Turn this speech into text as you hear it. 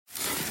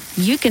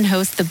you can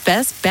host the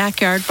best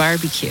backyard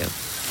barbecue.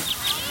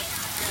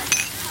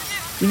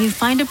 When you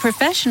find a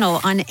professional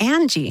on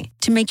Angie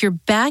to make your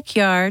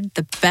backyard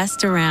the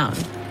best around.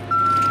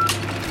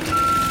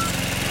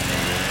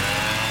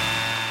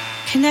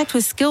 Connect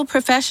with skilled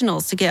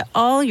professionals to get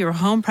all your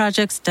home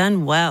projects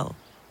done well.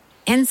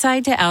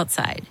 Inside to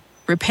outside,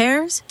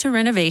 repairs to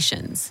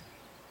renovations.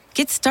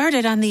 Get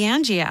started on the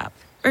Angie app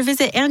or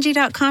visit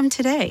Angie.com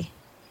today.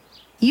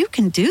 You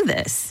can do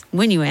this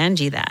when you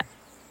Angie that.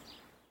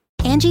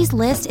 Angie's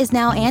List is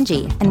now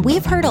Angie, and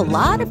we've heard a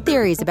lot of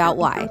theories about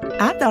why.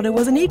 I thought it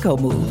was an eco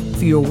move.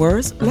 Fewer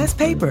words, less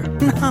paper.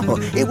 No,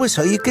 it was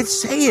so you could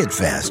say it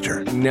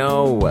faster.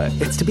 No,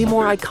 it's to be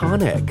more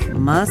iconic.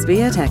 Must be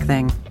a tech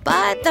thing.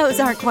 But those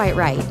aren't quite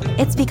right.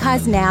 It's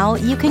because now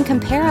you can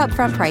compare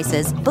upfront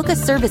prices, book a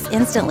service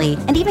instantly,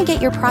 and even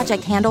get your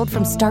project handled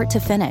from start to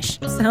finish.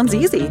 Sounds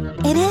easy.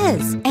 It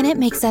is, and it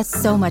makes us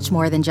so much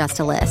more than just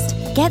a list.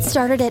 Get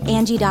started at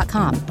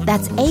Angie.com.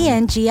 That's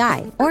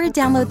ANGI, or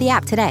download the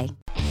app today.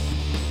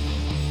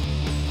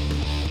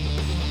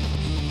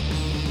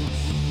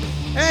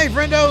 Hey,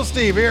 friendo,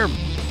 Steve here.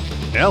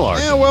 Hello.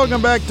 And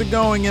welcome back to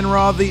Going in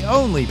Raw, the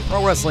only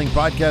pro wrestling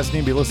podcast you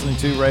need to be listening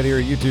to right here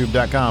at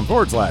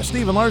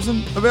youtube.com/Steven Larson.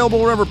 Available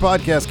wherever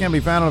podcasts can be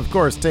found, and of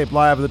course, taped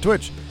live at the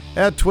Twitch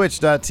at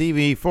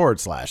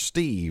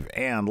twitch.tv/Steve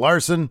and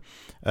Larson.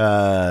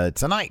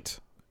 Tonight,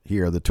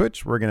 here at the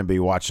Twitch, we're going to be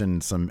watching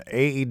some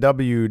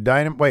AEW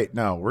Dynamite. Wait,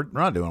 no, we're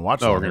not doing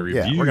watch. No, we're going to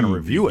review. Yeah, we're going to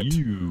review it.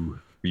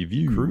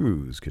 Review.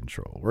 Cruise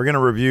Control. We're going to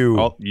review.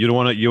 Oh, you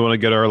want to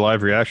get our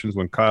live reactions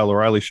when Kyle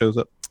O'Reilly shows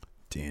up?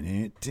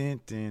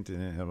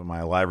 Have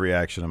my live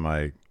reaction of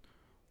my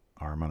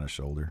arm on his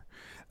shoulder.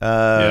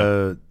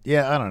 Yeah,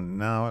 I don't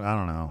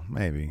know.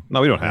 Maybe.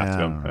 No, we don't have to. I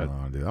don't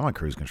know, dude. I'm on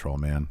cruise control,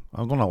 man.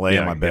 I'm going to lay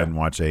in my bed and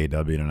watch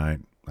AEW tonight.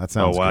 That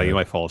sounds good. You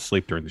might fall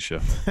asleep during the show.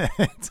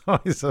 It's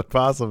always a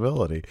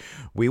possibility.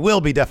 We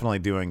will be definitely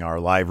doing our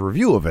live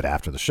review of it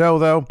after the show,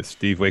 though. If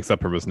Steve wakes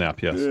up from his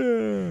nap, yes.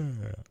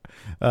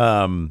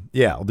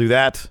 I'll do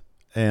that.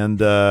 And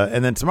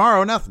then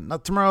tomorrow, nothing.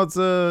 Not tomorrow. It's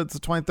the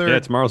 23rd. Yeah,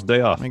 tomorrow's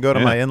day off. I go to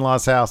my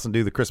in-laws' house and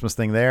do the Christmas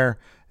thing there,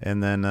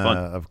 and then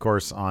of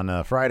course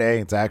on Friday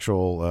it's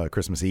actual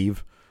Christmas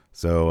Eve.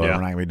 So we're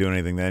not gonna be doing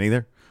anything then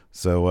either.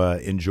 So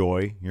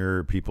enjoy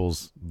your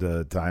people's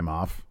time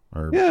off.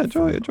 Or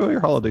enjoy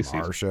your holiday season.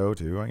 Our show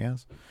too, I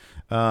guess.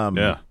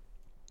 And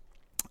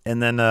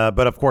then,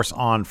 but of course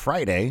on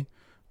Friday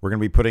we're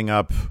gonna be putting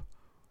up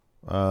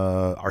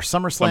our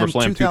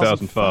SummerSlam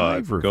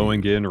 2005 review.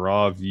 Going in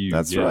Raw view.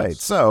 That's right.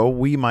 So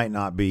we might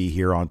not be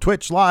here on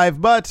Twitch live,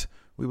 but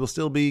we will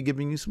still be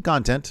giving you some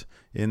content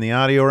in the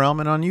audio realm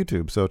and on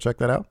YouTube. So check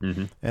that out.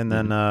 Mm-hmm. And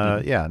then,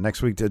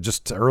 next week,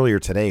 just earlier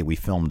today, we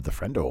filmed the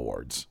Friendo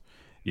Awards.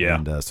 Yeah.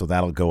 And so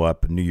that'll go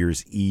up New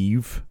Year's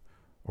Eve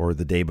or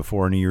the day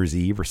before New Year's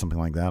Eve or something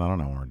like that. I don't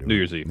know what we're doing. New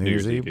Year's Eve. New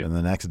Year's Eve. Yeah. And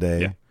the next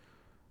day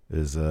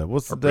is,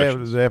 what's our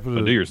the day after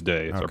New Year's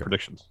Day? It's our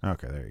predictions.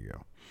 Okay, there you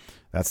go.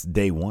 That's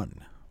day one.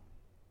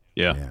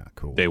 Yeah. Yeah,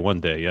 cool. Day one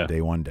day, yeah.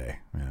 Day one day,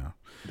 yeah.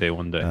 Day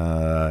one day.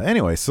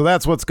 Anyway, so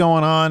that's what's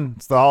going on.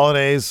 It's the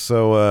holidays,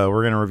 so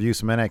we're going to review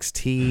some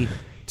NXT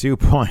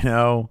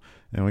 2.0,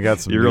 and we got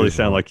some... You really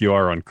sound like you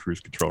are on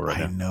cruise control right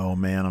now. I know,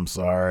 man. I'm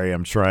sorry.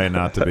 I'm trying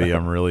not to be.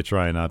 I'm really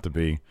trying not to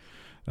be.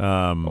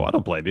 I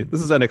don't blame you.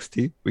 This is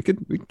NXT. We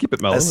can keep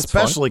it mellow.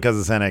 Especially because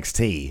it's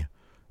NXT.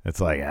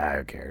 It's like,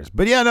 who cares?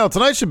 But yeah, no,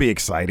 tonight should be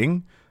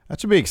exciting. That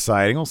should be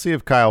exciting. We'll see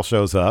if Kyle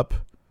shows up.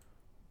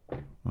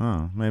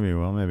 Oh, maybe he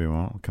will. Maybe he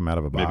won't. We'll come out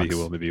of a box. Maybe he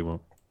will. Maybe he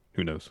won't.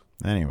 Who knows?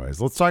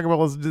 Anyways, let's talk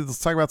about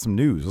some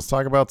news. Let's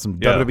talk about some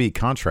WWE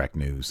contract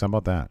news. How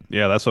about that?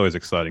 Yeah, that's always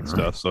exciting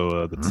stuff.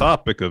 So the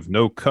topic of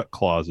no cut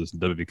clauses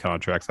in WWE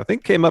contracts, I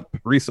think, came up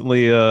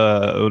recently. It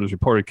was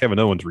reported Kevin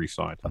Owens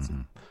re-signed. That's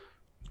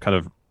kind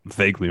of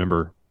vaguely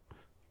remember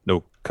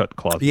no cut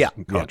clauses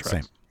in contracts.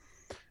 Same.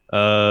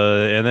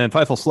 And then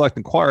Fightful Select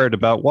inquired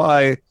about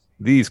why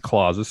these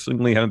clauses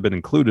seemingly haven't been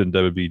included in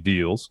WWE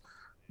deals.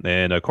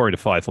 And according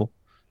to Fightful,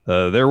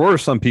 there were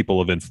some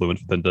people of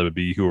influence within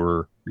WWE who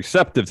were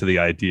receptive to the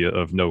idea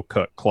of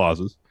no-cut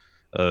clauses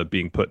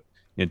being put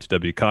into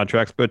WWE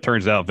contracts, but it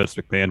turns out Vince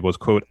McMahon was,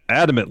 quote,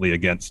 adamantly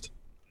against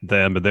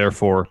them, and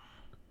therefore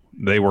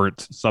they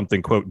weren't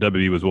something, quote,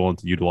 WWE was willing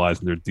to utilize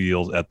in their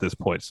deals at this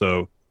point.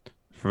 So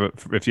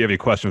if you have any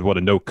questions what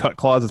a no-cut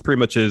clause is, pretty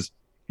much is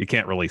you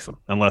can't release them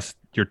unless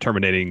you're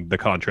terminating the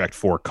contract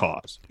for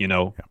cause, you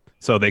know? Yeah.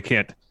 So they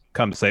can't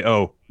come say,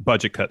 oh,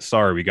 budget cut,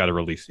 sorry, we got to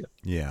release you.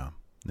 Yeah.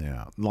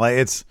 Like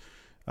it's,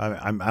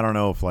 I don't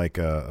know if like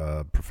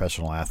a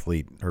professional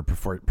athlete or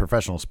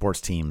professional sports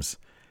teams,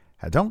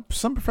 don't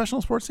some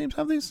professional sports teams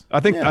have these? I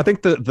think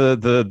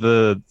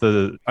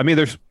the I mean,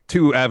 there's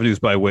two avenues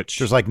by which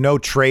there's like no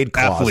trade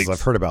clauses. Athletes,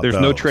 I've heard about there's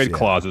those. no trade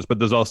clauses, but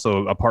there's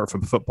also, apart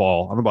from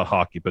football, I don't know about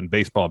hockey, but in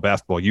baseball and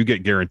basketball, you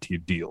get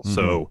guaranteed deals. Mm-hmm.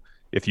 So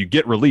if you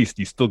get released,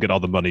 you still get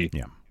all the money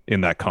in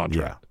that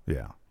contract.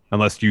 Yeah.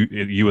 Unless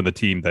you and the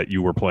team that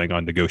you were playing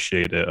on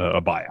negotiate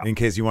a buyout. In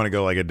case you want to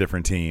go like a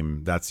different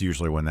team, that's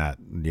usually when that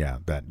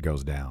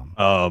goes down.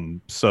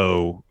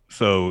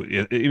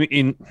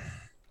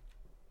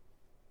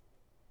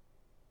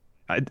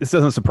 This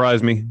doesn't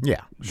surprise me.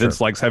 Yeah,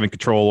 Vince likes having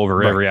control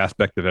over every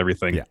aspect of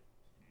everything. Yeah.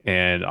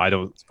 And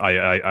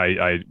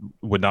I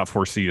would not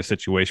foresee a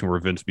situation where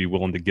Vince be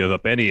willing to give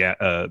up any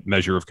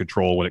measure of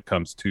control when it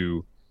comes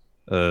to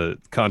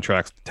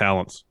contracts,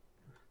 talents.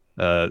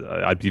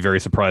 I'd be very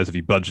surprised if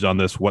he budged on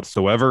this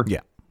whatsoever.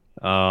 Yeah.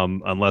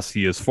 Unless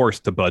he is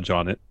forced to budge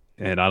on it.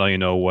 And I don't even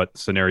know what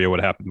scenario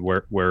would happen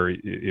where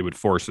it would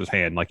force his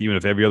hand. Like, even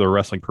if every other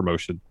wrestling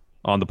promotion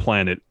on the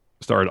planet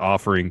started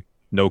offering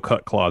no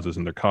cut clauses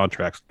in their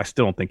contracts, I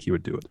still don't think he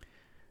would do it.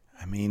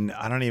 I mean,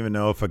 I don't even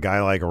know if a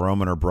guy like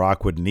Roman or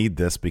Brock would need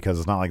this, because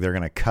it's not like they're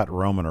going to cut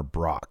Roman or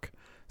Brock.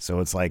 So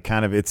it's like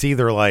it's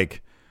either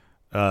like,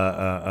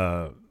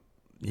 not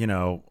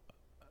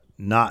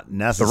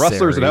necessary. The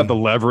wrestlers that have the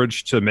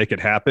leverage to make it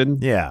happen,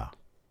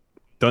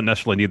 don't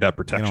necessarily need that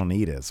protection. They don't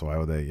need it, so why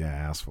would they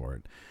ask for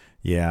it?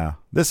 Yeah,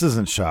 this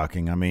isn't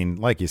shocking. I mean,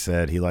 like you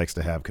said, he likes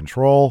to have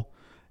control,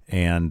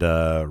 and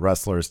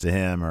wrestlers to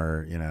him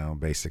are,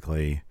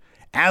 basically,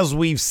 as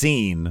we've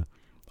seen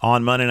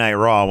on Monday Night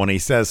Raw, when he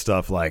says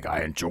stuff like,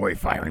 "I enjoy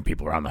firing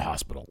people around the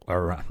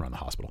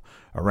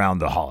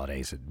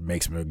holidays. It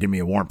makes me give me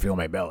a warm feel in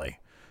my belly."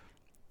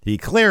 He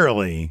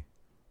clearly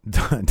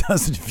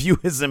doesn't view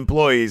his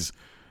employees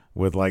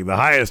with like the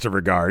highest of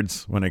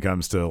regards when it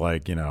comes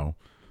to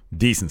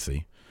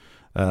decency.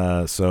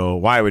 So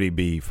why would he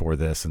be for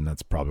this? And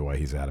that's probably why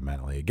he's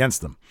adamantly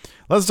against them.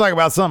 Let's talk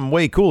about something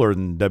way cooler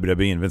than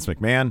WWE and Vince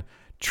McMahon.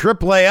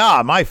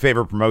 AAA, my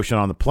favorite promotion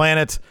on the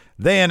planet.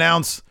 They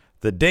announce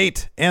the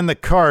date and the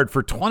card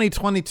for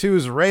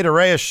 2022's Rey de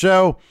Reyes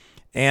show,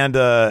 and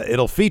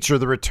it'll feature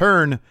the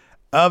return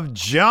of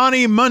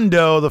Johnny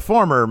Mundo, the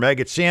former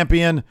Mega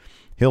Champion.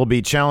 He'll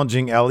be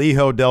challenging El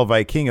Hijo del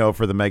Vikingo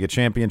for the Mega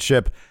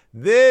Championship.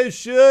 This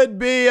should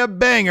be a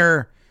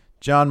banger.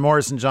 John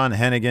Morrison, John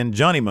Hennigan,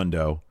 Johnny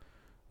Mundo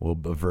will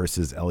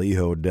versus El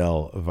Hijo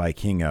del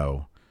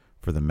Vikingo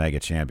for the Mega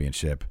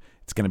Championship.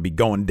 It's going to be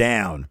going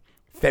down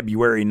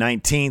February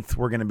 19th.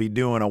 We're going to be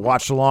doing a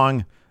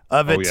watch-along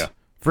of it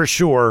for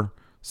sure.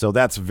 So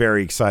that's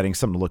very exciting,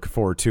 something to look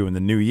forward to in the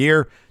new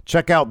year.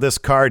 Check out this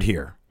card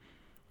here.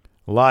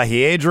 La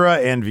Hiedra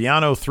and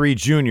Villano 3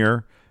 Jr.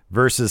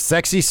 versus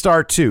Sexy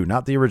Star 2,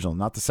 not the original,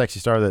 not the Sexy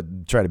Star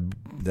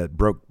that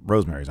broke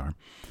Rosemary's arm.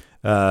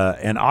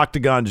 And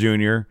Octagon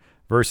Jr.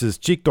 versus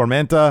Chic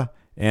Tormenta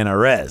and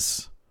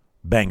Arez.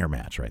 Banger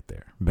match right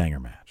there. Banger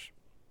match.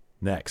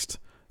 Next,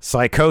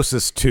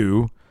 Psychosis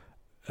 2,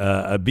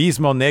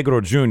 Abismo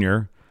Negro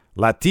Jr.,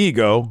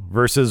 Latigo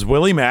versus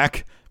Willie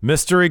Mack,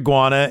 Mr.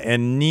 Iguana,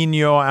 and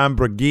Nino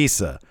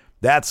Hamburguesa.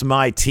 That's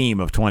my team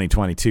of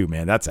 2022,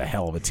 man. That's a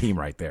hell of a team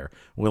right there.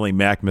 Willie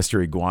Mack,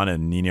 Mr. Iguana,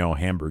 and Nino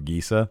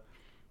Hamburguesa.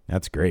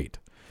 That's great.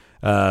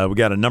 We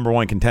got a number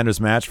one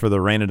contenders match for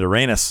the Reina de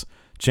Reinas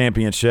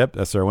Championship.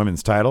 That's our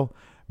women's title.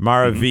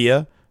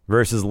 Maravilla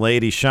versus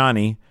Lady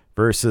Shani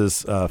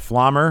versus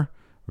Flammer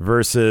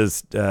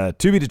versus To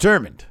Be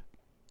Determined.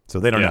 So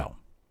they don't know.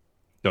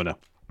 Don't know.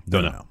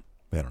 They don't know.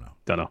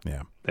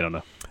 Yeah. They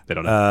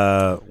don't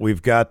know.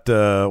 We've got,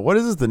 what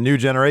is this? The New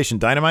Generation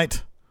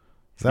Dynamite?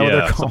 Is that what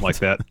they're called? Something like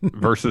that.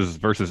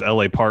 versus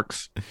LA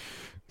Parks.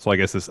 So I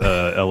guess it's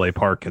LA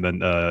Park and then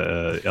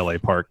LA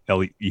Park,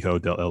 El Hijo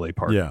del LA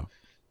Park. Yeah.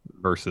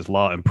 Versus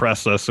La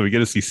Impresa. So we get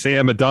to see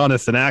Sam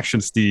Adonis in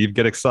action, Steve.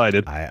 Get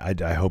excited.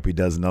 I hope he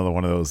does another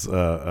one of those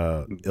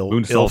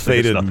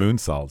ill-fated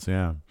moonsaults.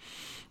 Yeah.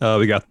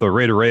 We got the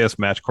Rey de Reyes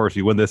match. Of course,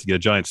 you win this, you get a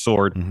giant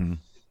sword. Mm-hmm.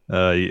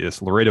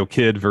 It's Laredo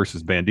Kid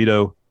versus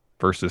Bandito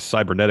versus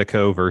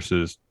Cybernetico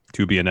versus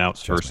To Be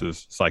Announced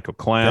versus Psycho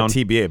Clown.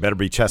 That TBA better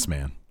be Chess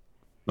Man.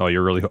 Oh,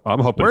 you're really... I'm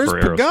hoping Where's for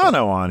Aerosmith.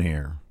 Pagano on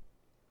here?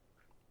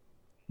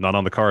 Not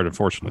on the card,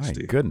 unfortunately, My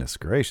Steve. goodness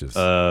gracious.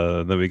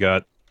 Then we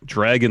got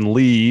Dragon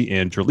Lee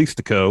and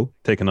Dralistico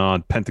taking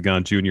on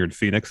Pentagon Jr. and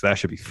Phoenix. That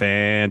should be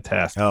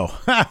fantastic. Oh,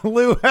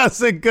 Lou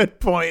has a good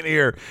point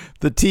here.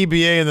 The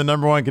TBA and the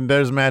number one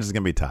contenders match is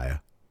going to be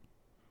Taya.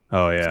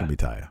 Oh, yeah. It's going to be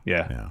Taya.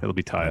 Yeah, it'll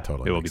be Taya.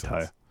 Totally it will be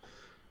Taya.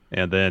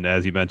 And then,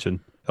 as you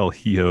mentioned, El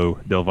Hijo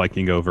del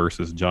Vikingo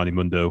versus Johnny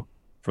Mundo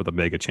for the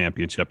Mega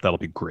Championship. That'll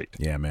be great.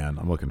 Yeah, man.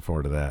 I'm looking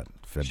forward to that.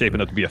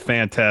 Shaping up to be a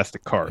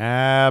fantastic card.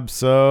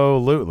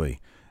 Absolutely.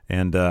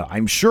 And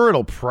I'm sure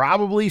it'll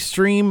probably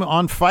stream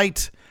on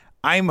Fight.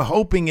 I'm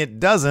hoping it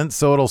doesn't,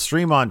 so it'll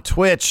stream on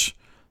Twitch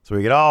so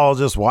we could all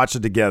just watch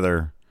it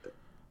together.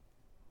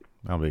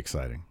 That'll be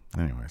exciting.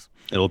 Anyways.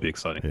 It'll be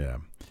exciting. Yeah.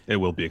 It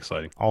will be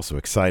exciting. Also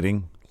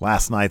exciting,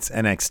 last night's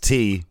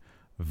NXT,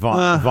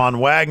 Von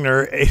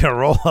Wagner ate a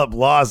roll-up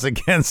loss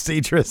against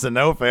Idris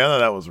Enofe. I thought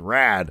that was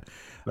rad.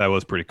 That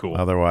was pretty cool.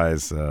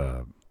 Otherwise,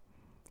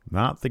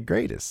 not the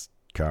greatest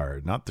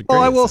card. Not the greatest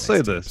Well, I will NXT say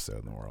this.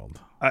 episode in the world.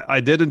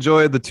 I did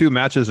enjoy the two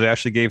matches they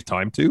actually gave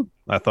time to.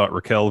 I thought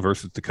Raquel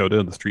versus Dakota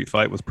in the street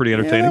fight was pretty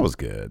entertaining.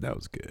 Yeah, that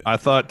was good. I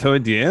thought Tony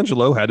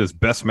D'Angelo had his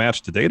best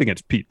match to date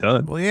against Pete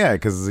Dunne. Well, yeah,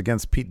 because it's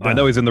against Pete Dunne. I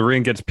know he's in the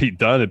ring against Pete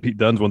Dunne, and Pete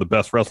Dunne's one of the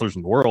best wrestlers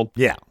in the world.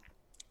 Yeah.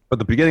 But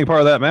the beginning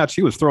part of that match,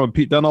 he was throwing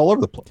Pete Dunne all over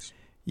the place.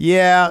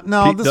 Yeah,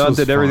 no, Pete this Dunne was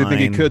did everything fine.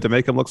 he could to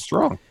make him look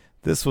strong.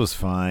 This was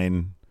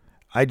fine.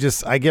 I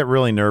get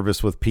really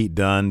nervous with Pete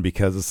Dunne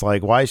because it's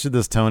like, why should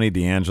this Tony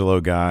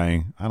D'Angelo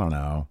guy, I don't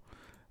know,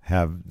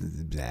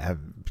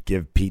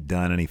 give Pete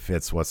Dunne any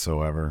fits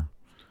whatsoever?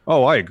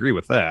 Oh, I agree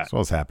with that. So I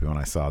was happy when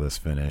I saw this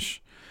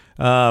finish.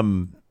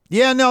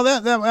 Yeah, no,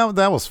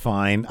 that was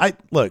fine.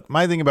 Look,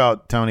 my thing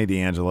about Tony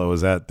D'Angelo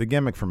is that the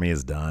gimmick for me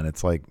is done.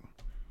 It's like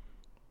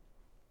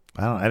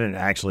I didn't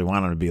actually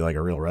want him to be like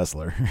a real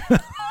wrestler.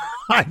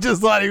 I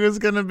just thought he was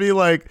going to be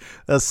like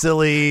a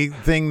silly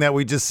thing that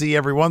we just see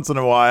every once in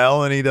a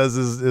while, and he does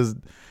his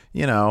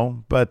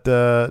but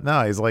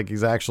no,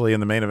 he's actually in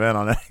the main event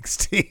on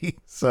NXT.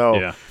 So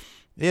yeah.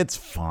 It's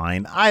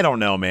fine. I don't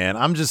know, man.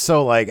 I'm just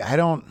so like, I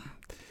don't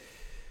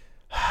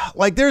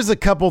like, there's a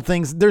couple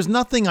things. There's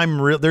nothing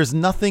I'm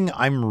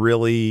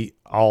really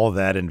all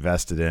that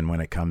invested in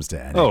when it comes to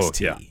NXT. Oh,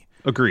 yeah.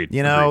 Agreed.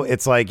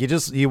 It's like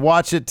you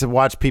watch it to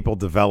watch people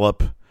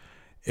develop.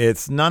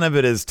 It's none of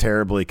it is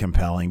terribly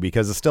compelling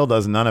because it still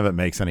does. None of it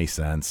makes any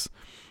sense.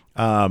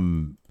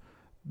 So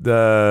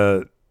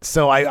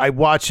I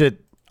watch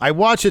it. I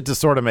watch it to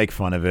sort of make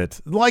fun of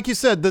it. Like you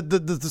said,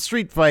 the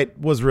street fight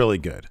was really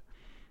good.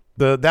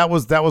 That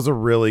was a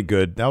really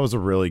good.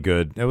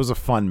 It was a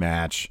fun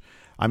match.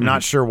 I'm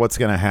not sure what's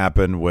going to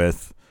happen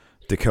with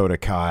Dakota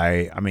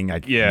Kai. I mean,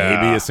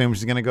 maybe assume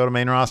she's going to go to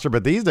main roster,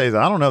 but these days,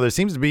 I don't know. There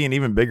seems to be an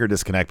even bigger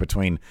disconnect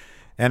between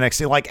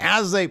NXT. Like,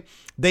 as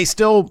they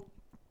still,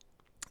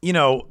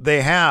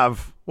 they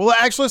have. Well,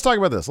 actually, let's talk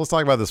about this. Let's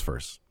talk about this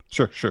first.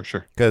 Sure.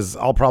 Because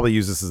I'll probably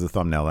use this as a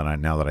thumbnail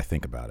now that I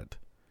think about it.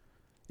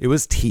 It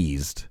was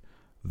teased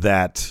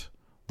that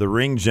the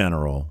Ring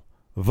General,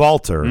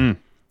 Walter,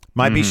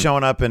 might be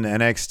showing up in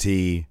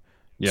NXT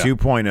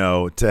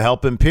 2.0 to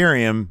help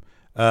Imperium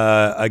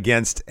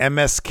against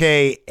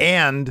MSK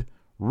and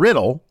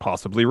Riddle.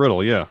 Possibly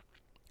Riddle, yeah.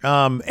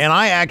 And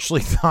I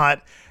actually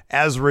thought,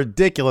 as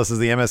ridiculous as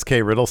the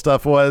MSK Riddle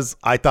stuff was,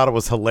 I thought it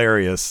was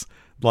hilarious.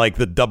 Like,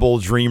 the double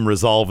dream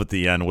resolve at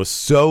the end was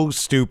so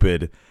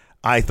stupid.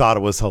 I thought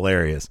it was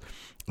hilarious.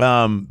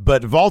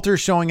 But Walter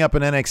showing up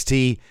in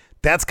NXT,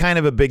 that's kind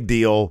of a big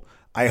deal.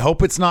 I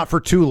hope it's not for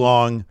too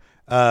long.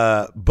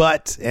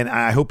 And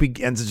I hope he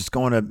ends up just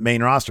going to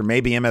main roster.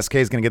 Maybe MSK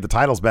is going to get the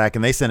titles back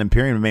and they send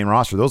Imperium to main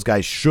roster. Those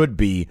guys should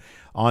be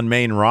on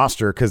main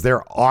roster because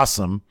they're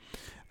awesome.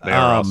 They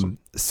are awesome.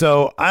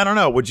 So I don't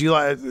know.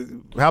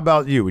 How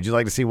about you? Would you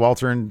like to see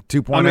Walter in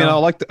 2.0? I mean,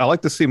 I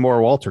like to see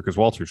more Walter because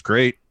Walter's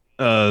great.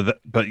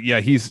 But yeah,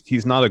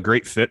 he's not a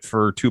great fit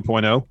for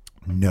 2.0.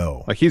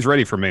 No. Like, he's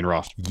ready for main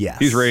roster. Yes.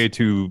 He's ready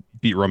to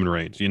beat Roman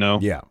Reigns,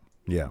 Yeah.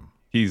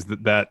 He's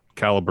that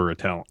caliber of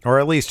talent. Or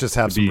at least just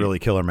have some really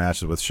killer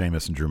matches with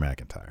Sheamus and Drew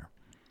McIntyre.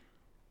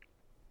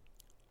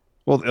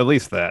 Well, at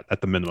least that,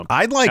 at the minimum.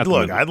 I'd like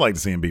to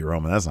see him beat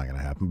Roman. That's not going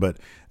to happen, but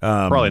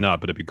probably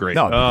not. But it'd be great.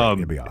 No,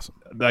 it'd be awesome.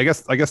 I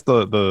guess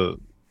the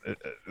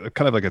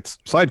kind of like a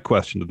side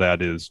question to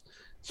that is,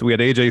 so we had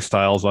AJ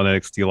Styles on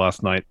NXT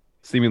last night.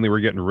 Seemingly, we're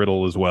getting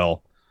Riddle as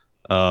well.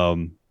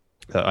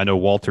 I know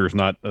Walter's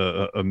not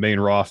a main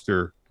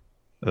roster,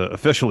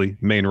 officially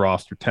main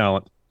roster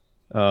talent.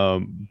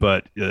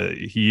 But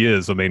he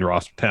is a main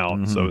roster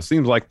talent. So it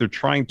seems like they're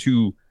trying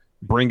to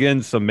bring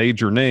in some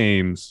major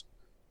names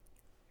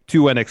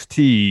to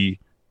NXT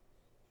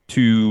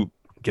to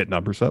get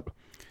numbers up,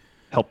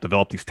 help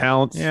develop these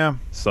talents. Yeah.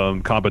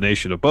 Some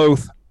combination of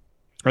both.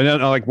 And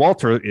then, like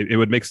Walter, it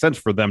would make sense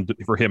for them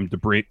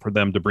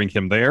to bring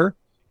him there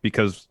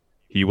because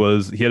he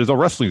had his own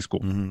wrestling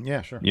school.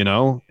 Yeah, sure.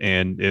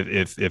 And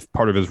if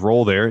part of his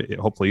role there,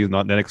 hopefully he's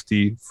not in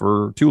NXT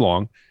for too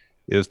long,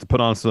 is to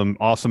put on some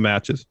awesome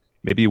matches,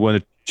 maybe win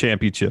a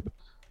championship,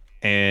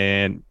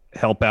 and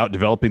help out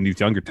developing these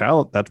younger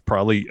talent. That's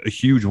probably a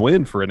huge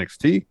win for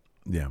NXT.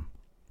 Yeah.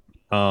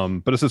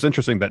 But it's just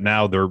interesting that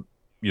now they're,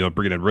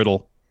 bringing in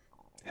Riddle,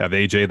 have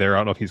AJ there. I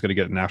don't know if he's going to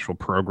get an actual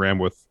program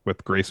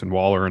with Grayson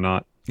Waller or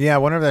not. Yeah, I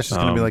wonder if that's just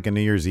going to be like a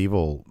New Year's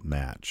Evil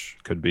match.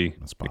 Could be.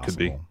 That's possible. It could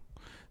be.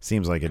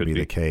 Seems like it'd be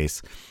the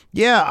case.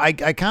 Yeah, I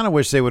kind of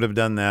wish they would have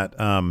done that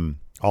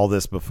all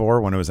this before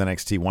when it was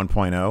NXT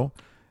 1.0.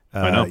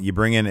 I know. You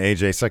bring in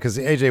AJ because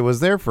AJ was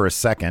there for a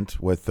second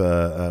with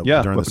during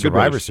the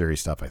Survivor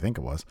Series stuff. I think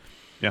it was.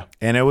 Yeah,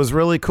 and it was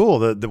really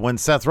cool. When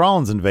Seth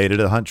Rollins invaded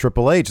to hunt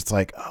Triple H, it's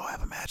like, oh, I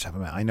have a match.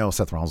 I know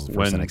Seth Rollins was the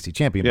first NXT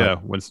champion. Yeah,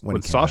 but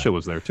when Sasha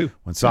was there too.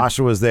 When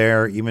Sasha was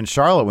there, even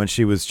Charlotte when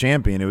she was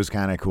champion, it was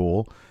kind of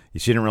cool.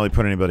 She didn't really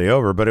put anybody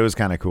over, but it was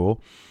kind of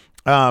cool.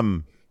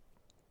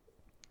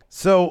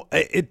 So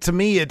to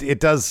me, it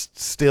does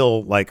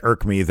still like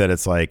irk me that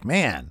it's like,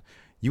 man,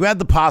 you had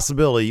the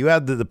possibility. You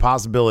had the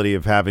possibility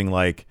of having,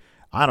 like,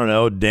 I don't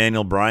know,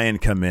 Daniel Bryan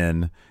come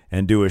in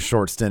and do a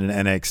short stint in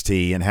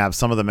NXT and have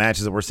some of the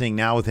matches that we're seeing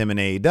now with him in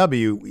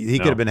AEW. He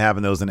could have been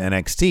having those in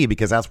NXT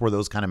because that's where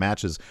those kind of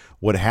matches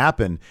would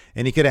happen.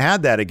 And he could have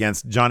had that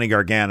against Johnny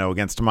Gargano,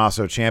 against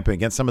Tommaso Ciampa,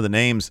 against some of the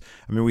names.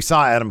 I mean, we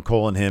saw Adam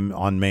Cole and him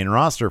on main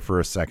roster for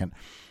a second.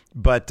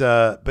 But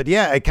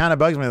yeah, it kind of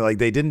bugs me. Like,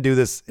 they didn't do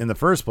this in the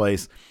first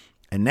place.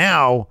 And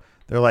now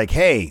they're like,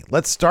 hey,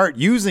 let's start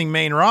using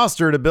main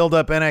roster to build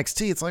up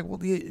NXT. It's like,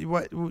 well,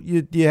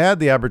 you had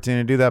the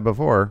opportunity to do that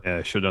before.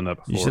 Yeah, should have done that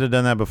before. You should have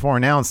done that before.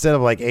 Now, instead of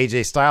like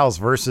AJ Styles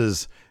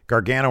versus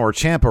Gargano or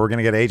Ciampa, we're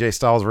going to get AJ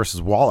Styles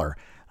versus Waller.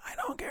 I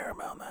don't care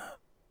about that.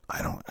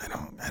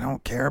 I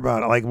don't care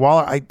about it. Like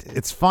Waller,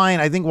 it's fine.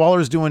 I think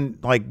Waller's doing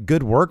like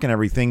good work and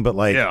everything, but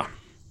like,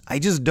 I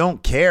just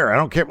don't care. I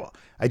don't care.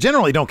 I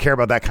generally don't care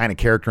about that kind of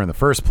character in the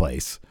first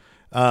place.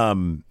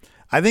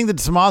 I think the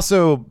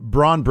Tommaso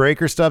Braun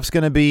Breaker stuff's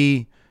going to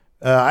be,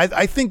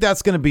 I think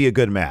that's going to be a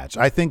good match.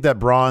 I think that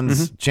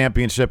Braun's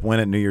championship win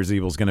at New Year's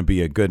Evil is going to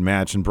be a good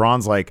match. And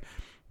Braun's like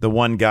the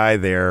one guy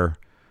there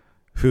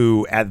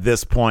who at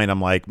this point I'm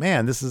like,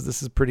 man, this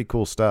is pretty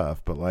cool stuff.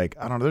 But like,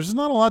 I don't know, there's just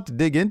not a lot to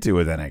dig into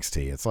with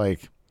NXT. It's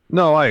like,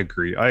 no, I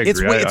agree.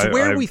 It's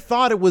where we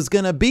thought it was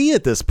going to be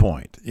at this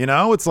point. You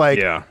know, it's like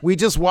we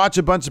just watch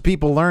a bunch of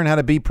people learn how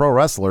to be pro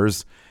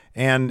wrestlers.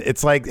 And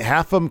it's like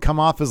half of them come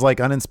off as like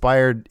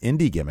uninspired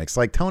indie gimmicks.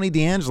 Like Tony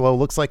D'Angelo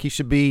looks like he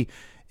should be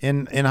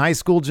in high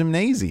school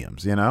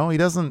gymnasiums. You know, he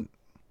doesn't.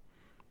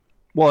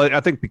 Well, I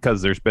think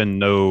because there's been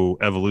no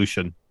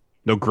evolution,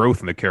 no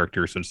growth in the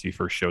character since he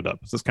first showed up.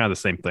 It's just kind of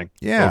the same thing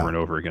over and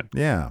over again.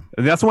 Yeah.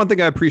 And that's one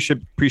thing I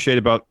appreciate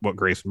about what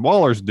Grayson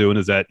Waller's doing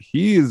is that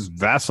he is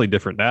vastly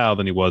different now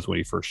than he was when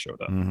he first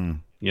showed up. Mm-hmm.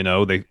 You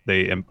know,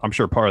 I'm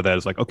sure part of that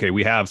is like, okay,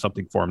 we have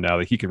something for him now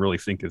that he can really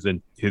sink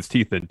his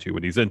teeth into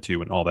what he's into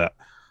and all that.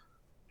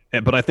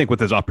 But I think with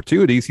his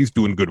opportunities, he's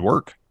doing good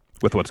work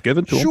with what's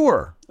given to him.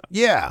 Sure.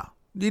 Yeah.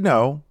 You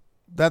know,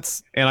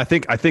 that's. And I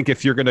think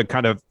if you're going to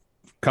kind of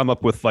come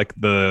up with like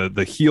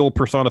the heel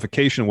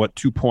personification, what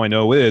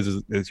 2.0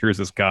 is here's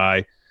this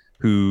guy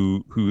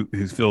who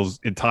feels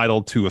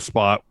entitled to a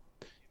spot.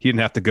 He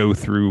didn't have to go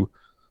through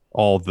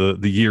all the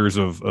years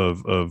of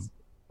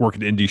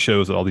working indie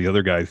shows that all the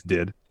other guys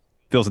did,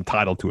 feels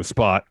entitled to a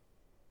spot,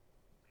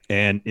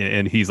 and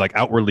he's like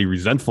outwardly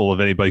resentful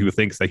of anybody who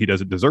thinks that he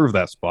doesn't deserve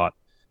that spot,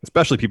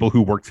 especially people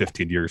who worked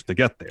 15 years to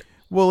get there.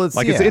 Well, it's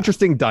like it's an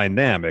interesting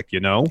dynamic, you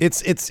know.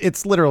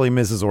 It's literally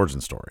Mrs.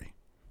 origin story.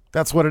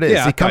 That's what it is.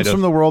 Yeah, he comes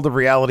from the world of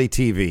reality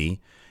TV,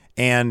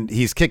 and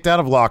he's kicked out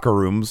of locker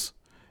rooms,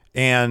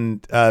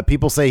 and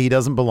people say he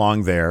doesn't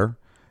belong there.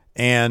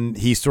 And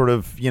he's sort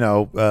of, you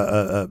know,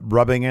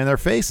 rubbing in their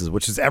faces,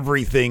 which is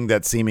everything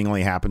that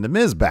seemingly happened to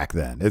Miz back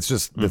then. It's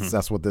just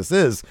that's what this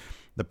is.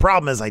 The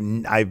problem is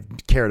I've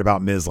cared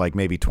about Miz like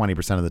maybe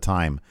 20% of the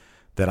time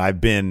that I've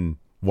been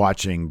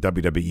watching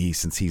WWE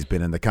since he's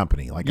been in the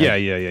company. Like yeah.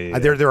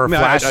 There are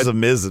flashes of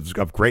Miz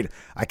of great.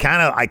 I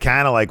kind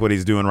of like what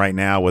he's doing right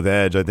now with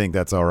Edge. I think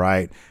that's all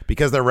right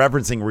because they're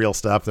referencing real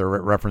stuff. They're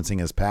referencing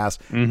his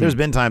past. There's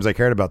been times I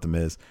cared about the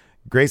Miz.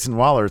 Grayson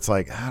Waller, it's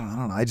like, I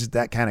don't know.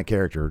 That kind of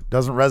character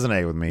doesn't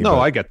resonate with me. No,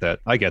 I get that.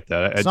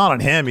 It's not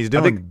on him. He's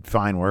doing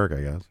fine work,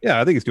 I guess.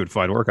 Yeah, I think he's doing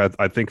fine work.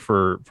 I think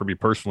for me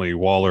personally,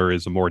 Waller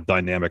is a more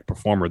dynamic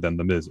performer than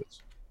The Miz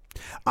is.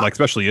 Like,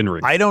 especially in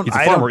ring. He's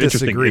a far more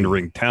interesting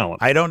in-ring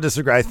talent. I don't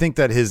disagree. I think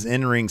that his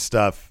in-ring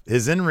stuff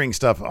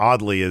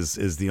oddly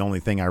is the only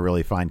thing I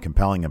really find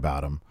compelling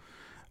about him.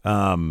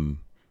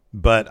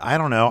 But I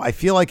don't know. I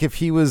feel like if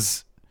he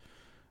was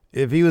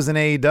in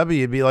AEW,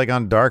 he'd be like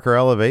on Darker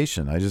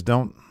Elevation. I just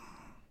don't.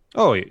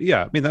 Oh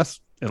yeah, I mean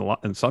that's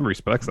in some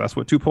respects that's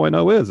what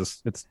 2.0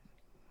 is. It's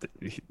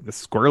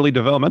squarely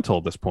developmental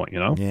at this point, you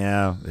know.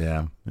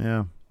 Yeah.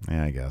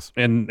 I guess.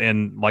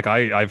 And like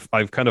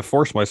I've kind of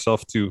forced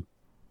myself to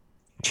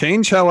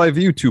change how I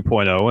view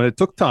 2.0, and it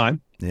took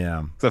time.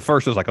 Yeah. At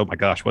first, it was like, oh my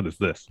gosh, what is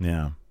this?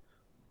 Yeah.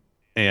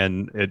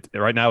 And it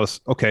right now is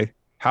okay.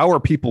 How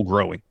are people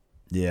growing?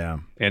 Yeah.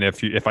 And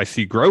if I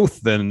see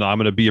growth, then I'm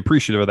going to be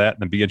appreciative of that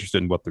and be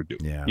interested in what they're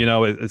doing. Yeah. You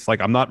know, it's like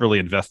I'm not really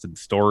invested in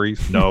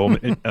stories. No,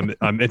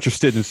 I'm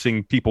interested in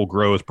seeing people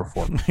grow as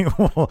performers.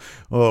 well,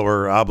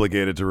 we're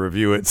obligated to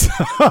review it, so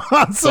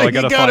I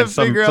got to find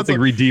something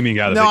redeeming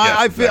out of it. No,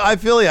 I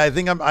feel you. I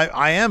think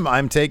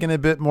I'm taking a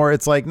bit more.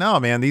 It's like, no,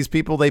 man, these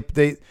people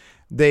they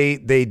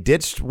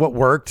ditched what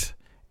worked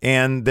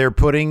and they're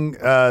putting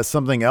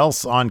something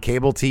else on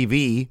cable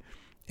TV.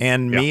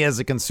 And me as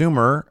a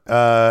consumer,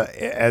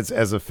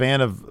 as a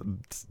fan of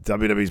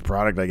WWE's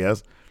product, I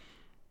guess,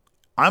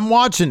 I'm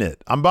watching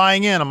it. I'm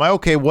buying in. I'm like,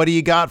 okay, what do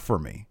you got for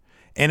me?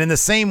 And in the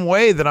same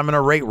way that I'm going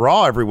to rate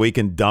Raw every week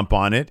and dump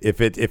on it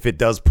if it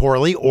does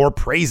poorly or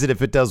praise it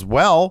if it does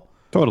well.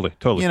 Totally.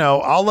 You know,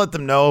 I'll let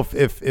them know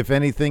if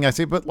anything I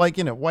say. But like,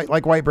 you know,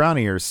 White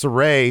Brownie here,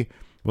 Saray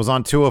was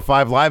on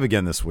 205 Live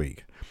again this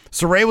week.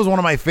 Saray was one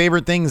of my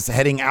favorite things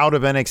heading out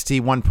of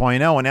NXT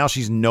 1.0, and now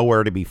she's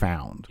nowhere to be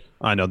found.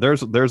 I know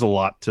there's a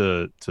lot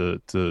to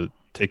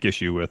take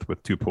issue with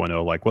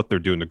 2.0, like what they're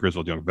doing to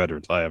Grizzled Young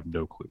Veterans. I have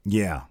no clue.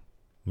 Yeah.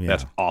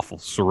 That's awful.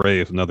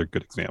 Saray is another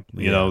good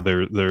example. You know,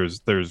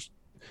 there's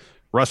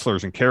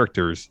wrestlers and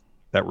characters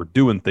that were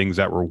doing things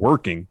that were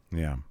working.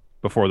 Yeah.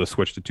 Before the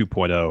switch to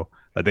 2.0,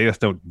 they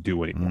just don't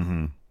do anymore.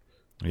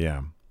 Mm-hmm.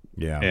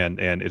 Yeah. And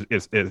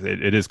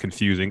it is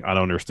confusing. I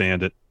don't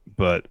understand it,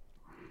 but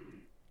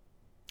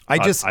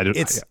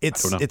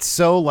it's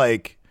so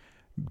like.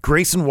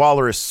 Grayson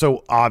Waller is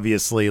so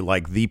obviously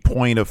like the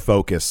point of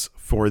focus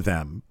for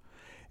them.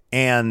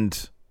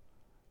 And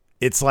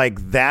it's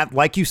like that,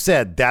 like you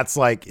said, that's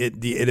like it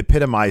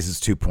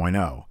epitomizes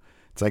 2.0.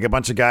 It's like a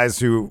bunch of guys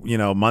who,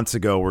 months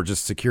ago were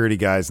just security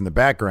guys in the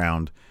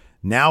background.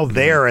 Now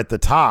they're at the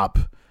top.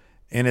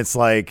 And it's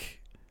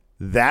like,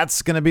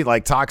 that's going to be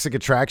like Toxic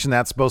Attraction.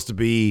 That's supposed to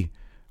be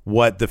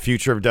what the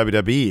future of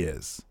WWE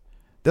is.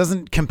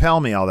 Doesn't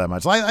compel me all that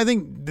much. I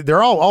think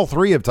they're all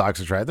three of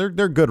Toxic Attraction.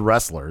 They're good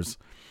wrestlers.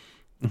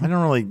 I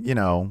don't really,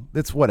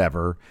 it's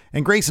whatever.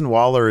 And Grayson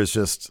Waller is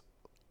just,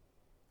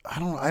 I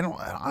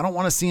don't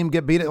want to see him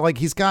get beat. Like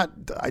he's got,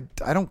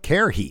 I don't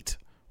care heat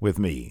with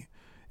me.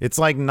 It's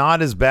like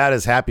not as bad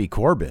as Happy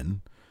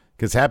Corbin,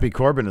 because Happy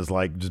Corbin is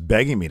like just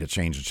begging me to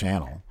change the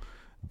channel.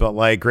 But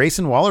like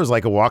Grayson Waller is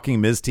like a walking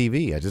Miz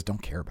TV. I just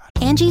don't care about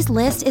it. Angie's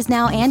List is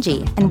now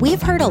Angie, and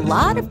we've heard a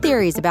lot of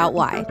theories about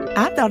why.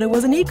 I thought it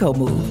was an eco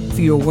move.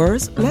 Fewer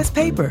words, less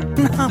paper.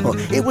 No,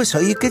 it was so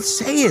you could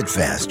say it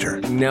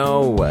faster.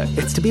 No,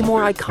 it's to be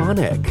more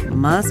iconic.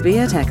 Must be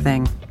a tech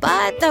thing.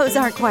 But those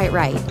aren't quite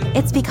right.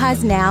 It's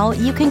because now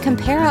you can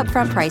compare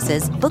upfront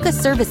prices, book a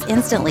service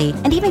instantly,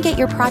 and even get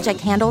your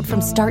project handled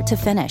from start to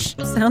finish.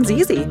 Sounds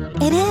easy.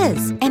 It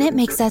is, and it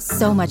makes us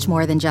so much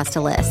more than just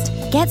a list.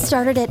 Get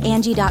started at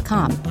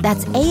Angie.com.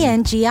 That's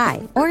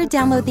ANGI, or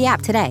download the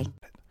app today.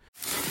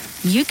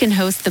 You can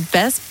host the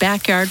best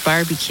backyard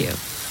barbecue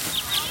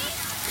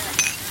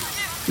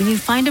when you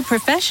find a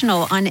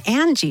professional on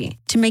Angie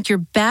to make your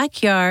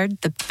backyard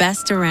the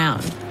best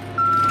around.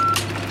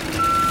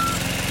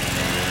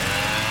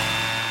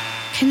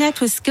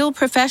 Connect with skilled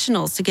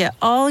professionals to get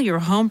all your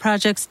home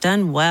projects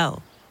done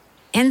well.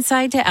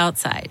 Inside to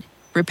outside,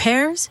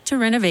 repairs to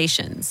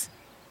renovations.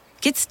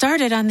 Get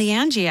started on the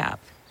Angie app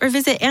or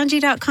visit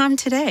Angie.com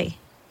today.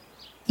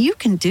 You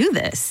can do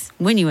this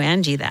when you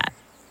Angie that.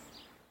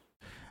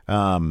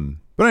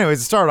 But anyways,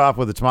 to start off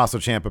with the Tommaso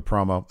Ciampa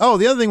promo. Oh,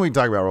 the other thing we can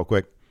talk about real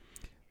quick.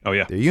 Oh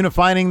yeah, they're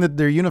unifying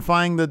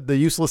the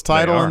useless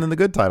title and then the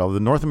good title, the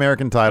North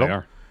American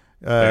title.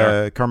 They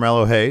are.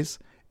 Carmelo Hayes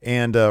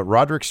and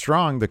Roderick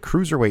Strong, the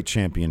cruiserweight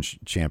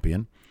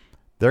champion.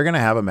 They're going to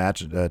have a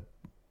match.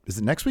 Is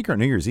it next week or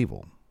New Year's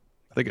Evil?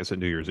 I think it's at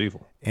New Year's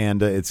Evil,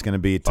 and it's going to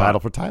be title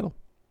for title.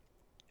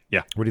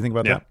 Yeah. What do you think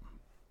about that?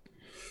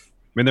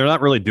 I mean, they're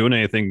not really doing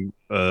anything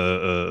with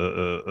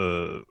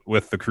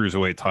the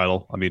cruiserweight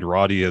title. I mean,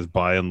 Roddy is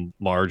by and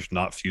large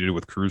not feuded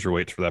with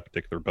cruiserweights for that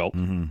particular belt.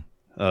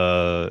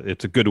 Mm-hmm.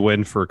 It's a good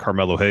win for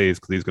Carmelo Hayes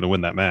because he's going to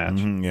win that match.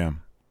 Mm-hmm, yeah.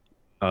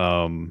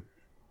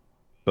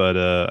 But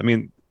I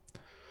mean,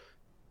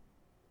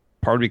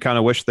 part of me kind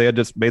of wish they had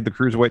just made the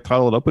cruiserweight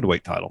title an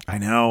openweight title. I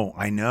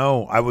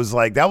know. I was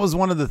like, that was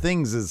one of the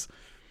things is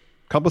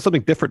come with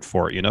something different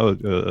for it,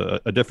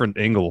 a different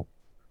angle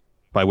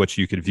by which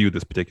you could view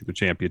this particular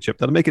championship.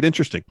 That'll make it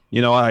interesting.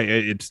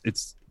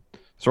 It's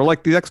sort of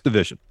like the X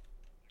Division.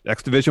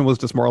 X Division was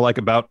just more like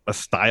about a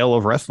style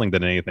of wrestling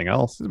than anything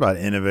else. It's about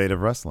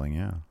innovative wrestling,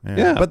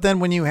 yeah. But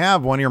then when you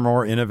have one of your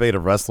more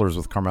innovative wrestlers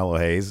with Carmelo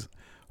Hayes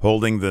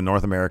holding the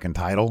North American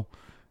title,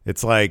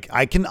 it's like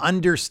I can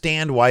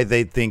understand why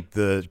they think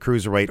the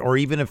cruiserweight, or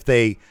even if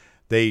they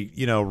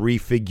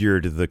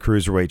refigured the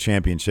cruiserweight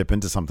championship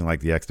into something like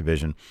the X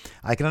Division,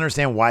 I can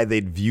understand why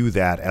they'd view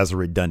that as a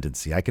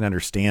redundancy. I can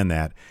understand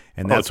that,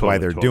 and that's why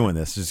they're doing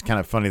this. It's just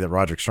kind of funny that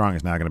Roderick Strong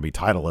is now going to be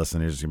titleless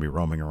and he's just going to be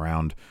roaming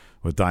around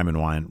with Diamond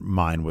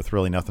Mine with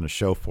really nothing to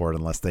show for it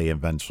unless they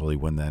eventually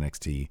win the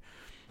NXT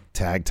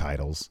tag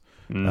titles.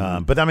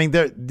 But I mean,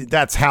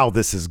 that's how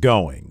this is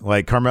going.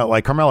 Like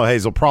Carmelo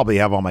Hayes will probably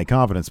have all my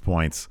confidence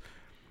points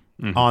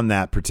on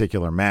that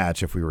particular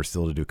match if we were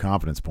still to do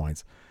confidence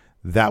points.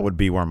 That would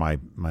be where my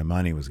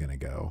money was going to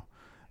go.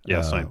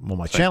 Yeah,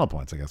 channel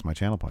points, I guess. My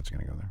channel points are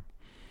going to go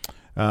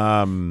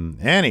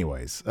there.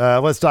 Anyways,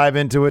 let's dive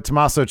into it.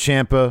 Tommaso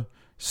Ciampa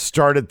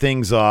started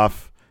things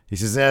off. He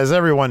says, as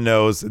everyone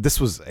knows,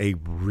 this was a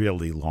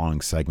really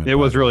long segment. It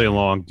was really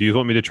long. Do you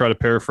want me to try to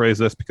paraphrase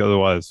this? Because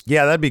otherwise...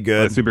 Yeah, that'd be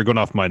good. I assume you're going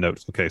off my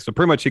notes. Okay, so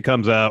pretty much he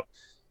comes out,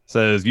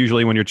 says,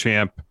 usually when you're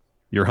champ,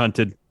 you're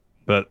hunted.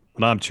 But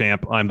when I'm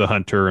champ, I'm the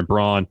hunter. And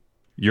Braun,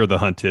 you're the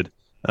hunted.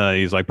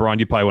 He's like, Braun,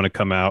 you probably want to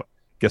come out,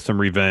 get some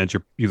revenge.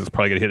 He's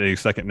probably going to hit any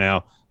second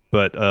now.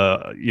 But,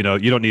 you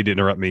don't need to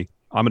interrupt me.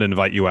 I'm going to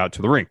invite you out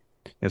to the ring.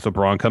 And so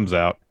Braun comes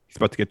out. He's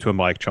about to get to a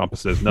mic. Ciampa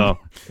says, no,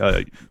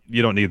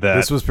 you don't need that.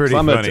 This was pretty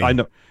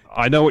funny.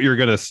 I know what you're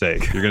going to say.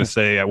 You're going to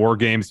say at War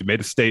Games, you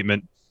made a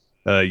statement.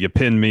 You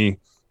pinned me.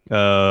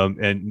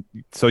 And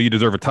so you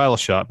deserve a title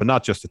shot, but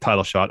not just a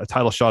title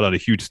shot on a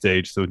huge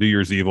stage. So New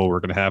Year's Evil,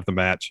 we're going to have the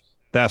match.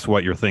 That's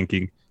what you're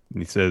thinking.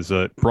 And he says,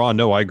 Braun,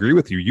 no, I agree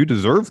with you. You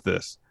deserve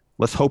this.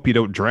 Let's hope you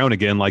don't drown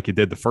again like you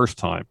did the first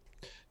time.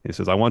 He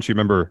says, I want you to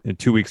remember in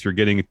 2 weeks, you're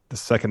getting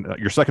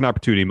your second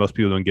opportunity. Most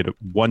people don't get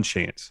one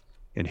chance.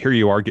 And here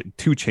you are getting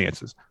two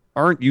chances.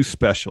 Aren't you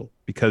special?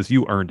 Because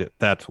you earned it.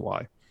 That's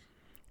why.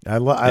 I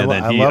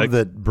love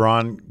that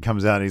Braun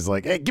comes out and he's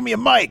like, hey, give me a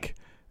mic.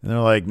 And they're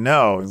like,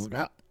 no. He's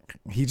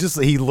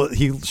like, he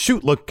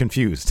looked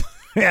confused.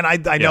 And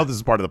I know this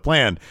is part of the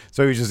plan.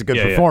 So it was just a good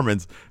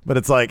performance. But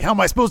it's like, how am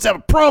I supposed to have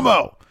a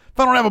promo if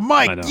I don't have a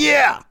mic?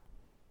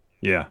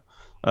 Yeah.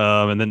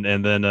 And then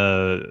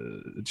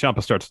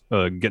Ciampa starts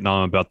getting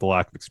on about the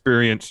lack of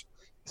experience.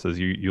 Says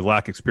you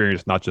lack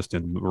experience not just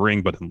in the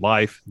ring but in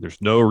life.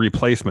 There's no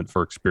replacement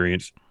for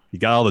experience. You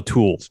got all the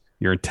tools.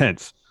 You're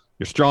intense.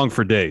 You're strong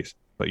for days,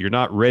 but you're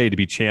not ready to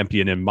be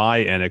champion in my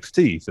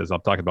NXT. He says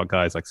I'm talking about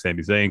guys like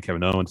Sami Zayn,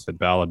 Kevin Owens, Finn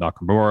Balor,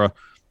 Nakamura,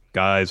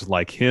 guys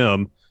like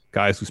him,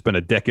 guys who spent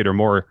a decade or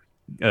more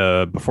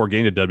before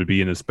getting to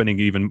WWE and is spending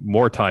even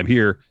more time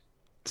here,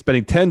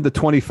 spending 10 to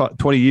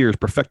 20 years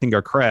perfecting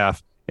our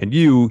craft. And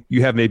you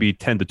have maybe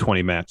 10 to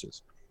 20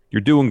 matches.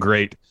 You're doing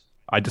great.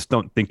 I just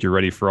don't think you're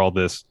ready for all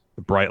this,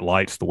 the bright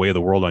lights, the weight of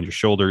the world on your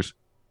shoulders.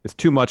 It's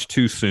too much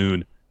too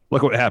soon.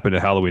 Look what happened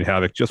at Halloween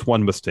Havoc. Just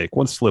one mistake,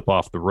 one slip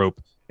off the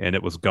rope, and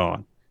it was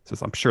gone.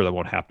 Says, I'm sure that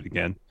won't happen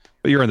again.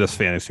 But you're in this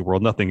fantasy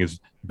world. Nothing is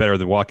better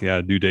than walking out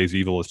of New Day's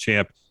Evil as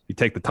champ. You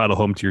take the title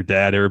home to your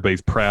dad.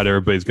 Everybody's proud.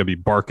 Everybody's going to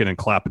be barking and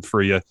clapping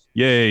for you.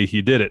 Yay,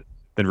 he did it.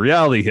 Then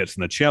reality hits,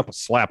 and the Ciampa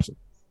slaps him.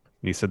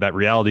 And he said that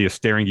reality is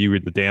staring you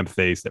in the damn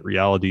face. That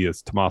reality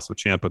is Tommaso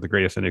Ciampa, the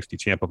greatest NXT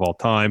champ of all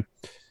time.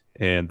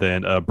 And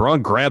then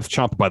Braun grabs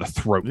Ciampa by the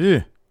throat.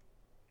 Yeah.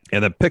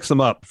 And then picks him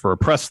up for a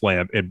press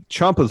slam. And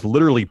Ciampa's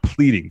literally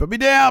pleading. Put me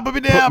down, put me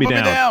down, put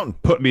me down.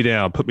 Put me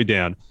down, put me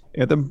down.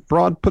 And then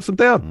Braun puts him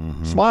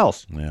down,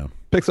 smiles,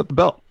 picks up the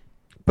belt,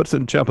 puts it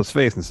in Ciampa's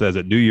face and says,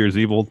 at New Year's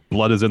Evil,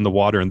 blood is in the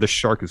water and this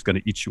shark is going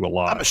to eat you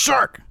alive. I'm a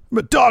shark. I'm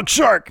a dog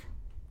shark.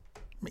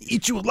 I'm going to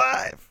eat you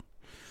alive.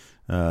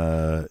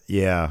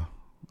 Yeah.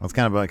 That's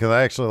kind of because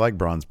I actually like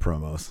Braun's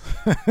promos.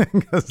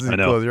 I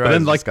know. Close your eyes,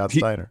 then, like, Scott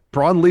Steiner.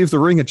 Braun leaves the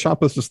ring and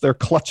Ciampa's just there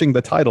clutching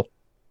the title.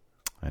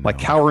 Like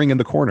cowering in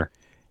the corner.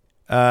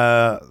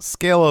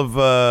 Scale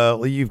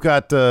of, you've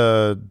got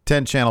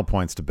 10 channel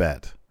points to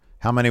bet.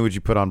 How many would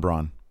you put on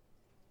Braun?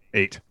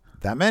 8.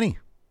 That many?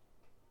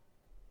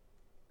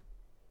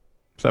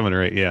 7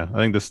 or 8, yeah. I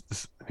think this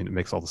it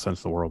makes all the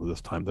sense in the world at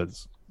this time.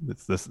 This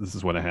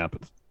is when it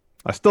happens.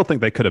 I still think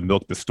they could have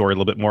milked the story a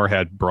little bit more,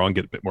 had Braun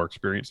get a bit more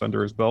experience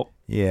under his belt.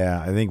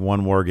 Yeah, I think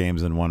one War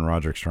Games and one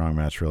Roderick Strong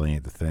match really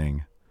ain't the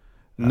thing.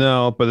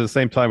 No, but at the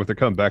same time, if they're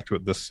coming back to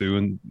it this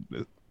soon,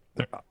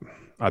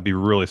 I'd be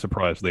really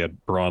surprised if they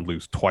had Braun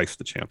lose twice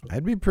to Ciampa.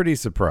 I'd be pretty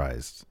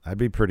surprised.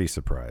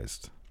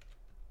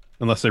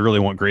 Unless they really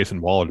want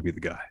Grayson Waller to be the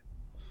guy.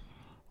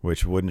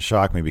 Which wouldn't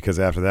shock me, because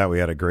after that we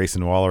had a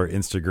Grayson Waller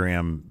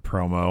Instagram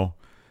promo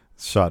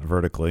shot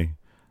vertically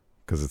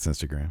because it's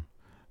Instagram.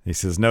 He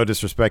says, no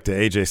disrespect to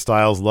AJ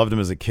Styles. Loved him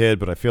as a kid,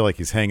 but I feel like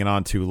he's hanging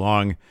on too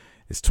long.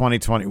 It's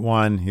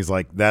 2021. He's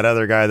like that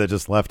other guy that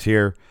just left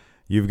here.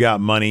 You've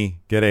got money.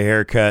 Get a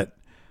haircut.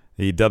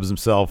 He dubs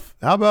himself,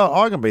 how about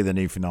I can be the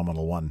new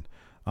phenomenal one?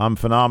 I'm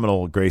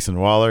phenomenal, Grayson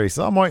Waller. He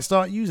said, I might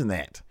start using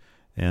that.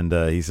 And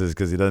he says,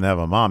 because he doesn't have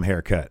a mom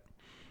haircut.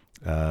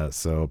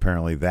 So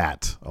apparently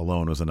that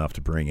alone was enough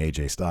to bring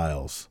AJ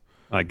Styles.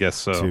 I guess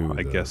so.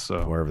 I guess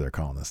so. Wherever they're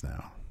calling this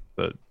now.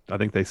 But I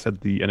think they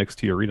said the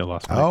NXT Arena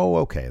last night. Oh,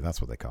 okay.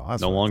 That's what they call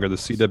it. No longer the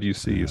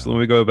CWC. Yeah. So when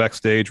we go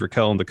backstage,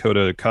 Raquel and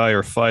Dakota Kai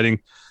are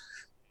fighting.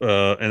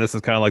 And this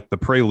is kind of like the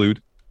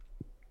prelude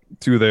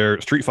to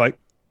their street fight.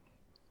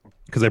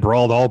 Because they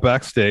brawled all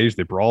backstage.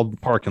 They brawled the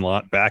parking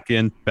lot,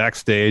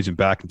 backstage, and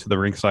back into the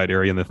ringside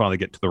area. And they finally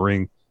get to the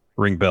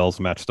ring bells,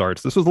 match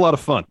starts. This was a lot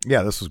of fun.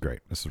 Yeah, this was great.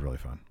 This was really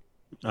fun.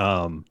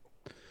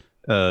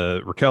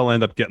 Raquel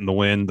ended up getting the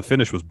win. The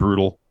finish was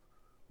brutal.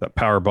 That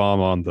power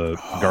bomb on the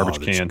garbage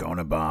can.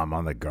 Chicona bomb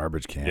on the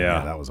garbage can.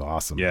 Yeah, that was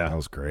awesome. Yeah, that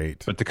was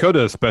great. But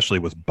Dakota especially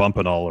was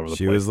bumping all over the place.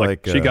 She was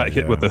like she got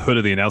hit with the hood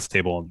of the announce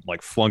table and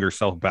like flung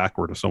herself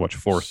backward with so much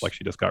force, like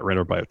she just got ran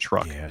over by a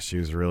truck. Yeah, she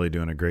was really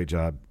doing a great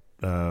job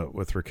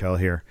with Raquel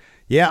here.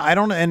 Yeah, I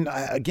don't. And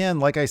again,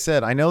 like I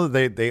said, I know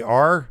that they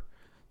are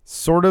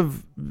sort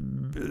of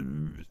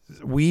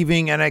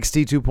weaving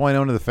NXT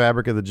 2.0 into the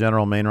fabric of the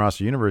general main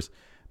roster universe.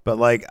 But,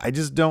 like, I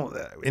just don't,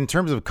 in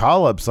terms of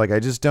call-ups, like,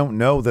 I just don't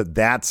know that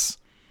that's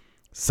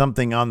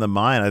something on the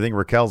mind. I think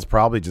Raquel's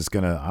probably just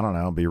going to, I don't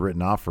know, be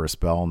written off for a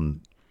spell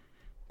and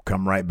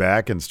come right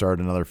back and start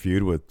another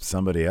feud with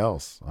somebody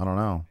else. I don't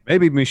know.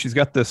 Maybe she's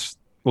got this,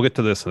 we'll get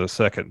to this in a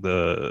second,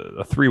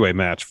 a three-way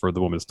match for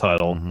the women's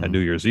title at New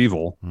Year's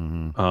Evil.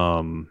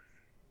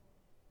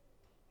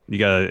 You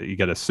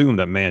gotta assume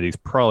that Mandy's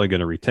probably going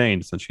to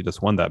retain since she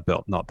just won that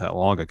belt not that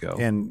long ago.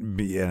 And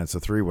it's a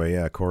three-way.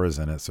 Yeah, Cora's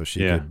in it, so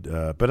she could.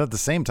 But at the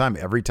same time,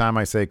 every time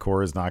I say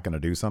Cora's not going to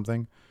do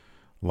something,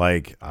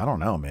 like, I don't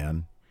know,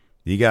 man.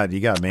 You got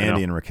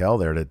Mandy and Raquel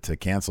there to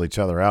cancel each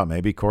other out.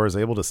 Maybe Cora's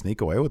able to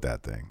sneak away with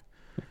that thing.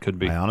 It could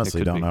be. I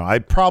honestly don't know.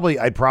 I'd probably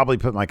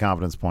put my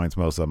confidence points,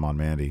 most of them, on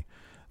Mandy,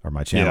 or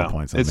my channel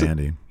points on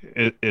Mandy.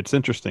 It's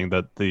interesting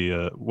that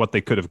the what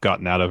they could have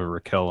gotten out of a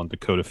Raquel and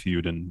Dakota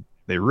feud, and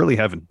they really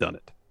haven't done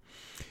it.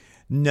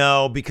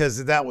 No,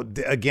 because that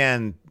would,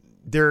 again,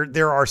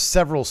 there are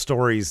several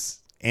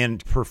stories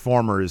and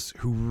performers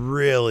who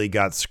really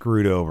got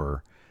screwed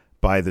over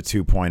by the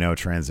 2.0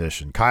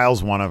 transition.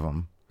 Kyle's one of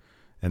them,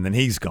 and then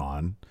he's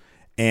gone.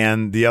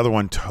 And the other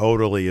one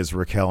totally is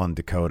Raquel and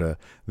Dakota.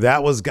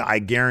 That was, I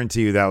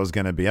guarantee you that was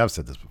going to be, I've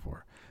said this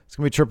before, it's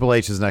going to be Triple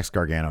H's next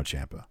Gargano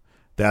Ciampa.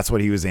 That's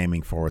what he was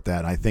aiming for with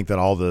that. I think that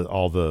all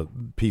the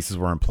pieces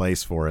were in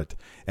place for it.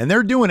 And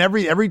they're doing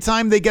every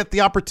time they get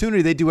the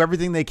opportunity, they do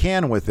everything they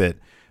can with it.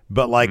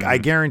 But like I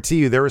guarantee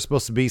you there was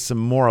supposed to be some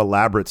more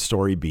elaborate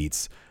story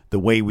beats the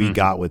way we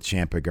got with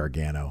Ciampa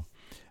Gargano.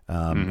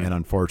 And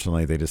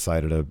unfortunately they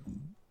decided to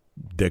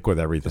dick with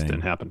everything. Just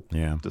didn't happen.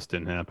 Yeah. Just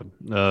didn't happen.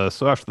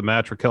 So after the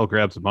match, Raquel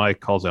grabs the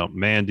mic, calls out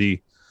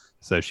Mandy,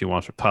 says she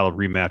wants her title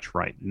rematch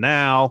right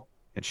now,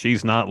 and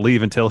she's not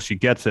leaving until she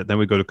gets it. Then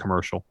we go to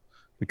commercial.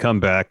 We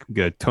come back, we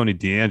get a Tony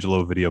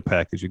D'Angelo video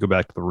package. You go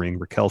back to the ring.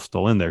 Raquel's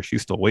still in there.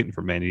 She's still waiting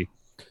for Mandy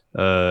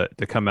to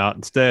come out.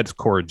 Instead, it's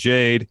Cora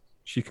Jade.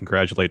 She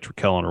congratulates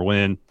Raquel on her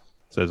win.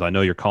 Says, I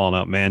know you're calling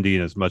out Mandy,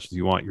 and as much as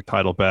you want your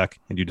title back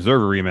and you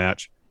deserve a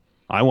rematch,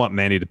 I want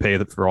Mandy to pay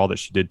for all that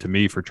she did to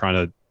me for trying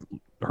to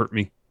hurt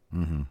me,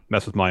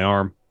 mess with my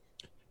arm.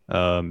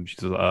 She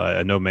says,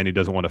 I know Mandy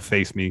doesn't want to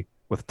face me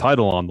with the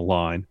title on the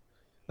line.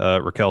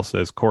 Raquel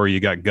says, Corey,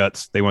 you got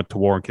guts. They went to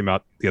war and came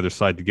out the other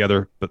side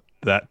together, but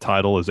that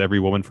title is every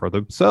woman for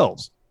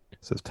themselves.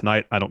 Says,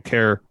 tonight, I don't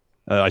care.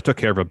 I took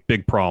care of a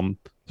big problem,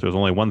 so there's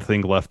only one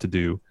thing left to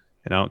do,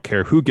 and I don't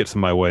care who gets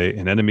in my way,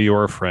 an enemy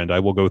or a friend. I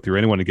will go through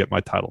anyone to get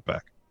my title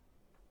back.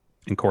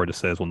 And Corey just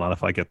says, well, not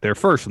if I get there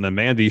first. And then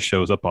Mandy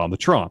shows up on the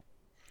Tron.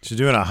 She's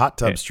doing a hot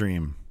tub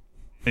stream.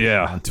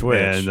 Yeah. On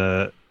Twitch.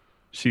 And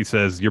she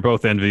says, you're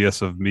both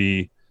envious of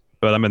me,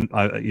 but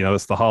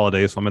it's the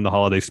holidays, so I'm in the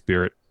holiday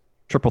spirit.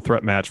 Triple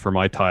threat match for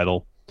my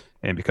title.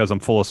 And because I'm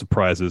full of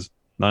surprises,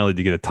 not only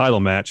do you get a title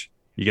match,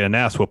 you get an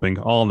ass whooping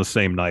all on the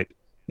same night.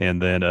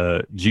 And then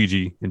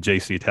Gigi and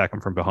JC attack them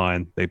from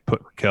behind. They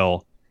put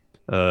Raquel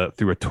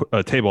through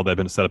a table that had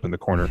been set up in the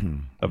corner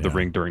of the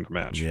ring during the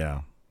match.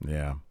 Yeah.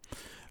 Yeah.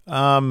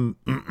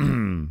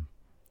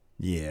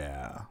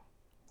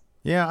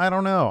 Yeah, I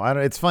don't know.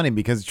 It's funny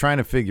because trying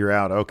to figure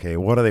out, okay,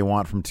 what do they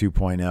want from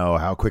 2.0?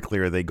 How quickly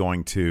are they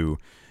going to,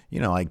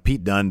 like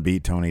Pete Dunne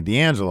beat Tony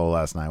D'Angelo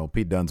last night. Well,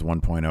 Pete Dunne's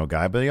 1.0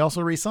 guy, but he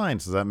also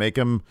re-signed. Does that make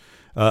him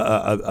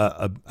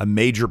a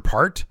major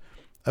part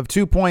of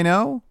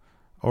 2.0?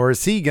 Or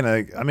is he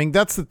going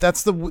to,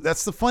 that's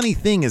the funny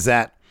thing is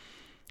that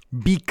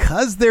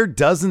because there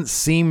doesn't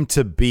seem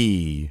to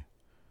be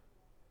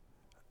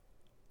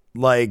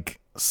like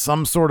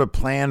some sort of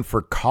plan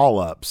for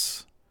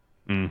call-ups.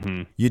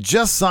 You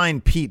just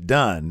signed Pete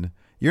Dunne.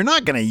 You're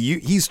not going to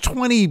use, he's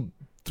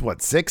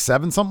 6,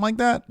 7, something like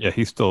that. Yeah,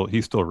 he's still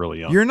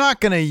really young. You're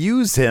not going to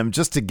use him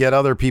just to get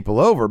other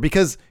people over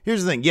because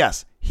here's the thing.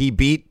 Yes, he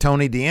beat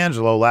Tony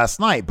D'Angelo last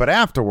night, but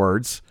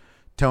afterwards,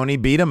 Tony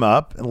beat him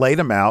up and laid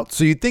him out.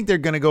 So you'd think they're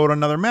going to go to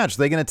another match.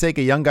 They're going to take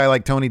a young guy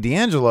like Tony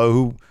D'Angelo,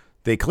 who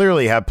they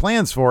clearly have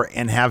plans for,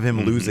 and have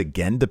him lose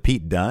again to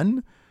Pete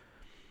Dunne?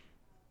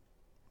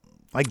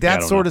 Like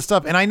that sort of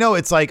stuff. And I know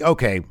it's like,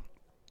 okay,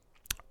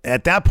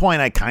 at that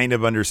point, I kind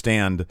of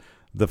understand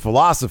the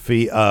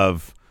philosophy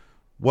of,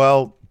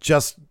 well,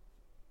 just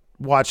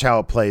watch how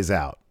it plays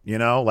out.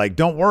 Like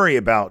don't worry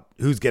about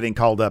who's getting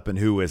called up and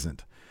who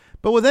isn't.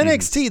 But with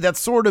NXT, that's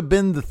sort of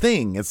been the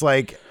thing. It's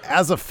like,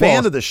 as a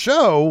fan of the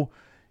show,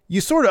 you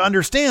sort of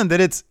understand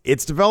that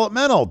it's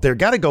developmental. They're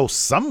got to go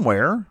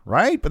somewhere,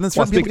 right? But then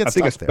some people get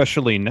stuck there. I think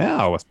especially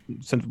now,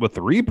 since with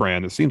the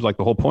rebrand, it seems like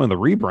the whole point of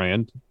the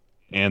rebrand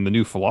and the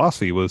new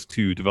philosophy was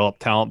to develop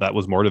talent that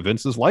was more to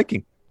Vince's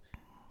liking.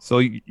 So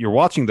you're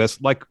watching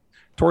this like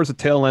towards the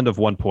tail end of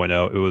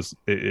 1.0.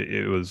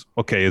 It was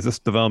okay. Is this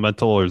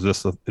developmental or is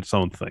this its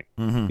own thing?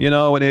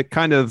 And it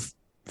kind of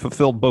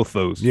fulfilled both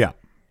those. Yeah.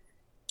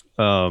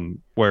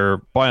 Where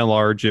by and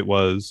large it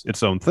was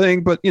its own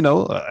thing, but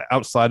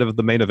outside of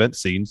the main event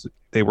scenes,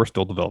 they were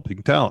still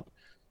developing talent.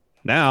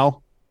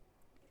 Now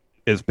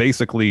is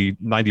basically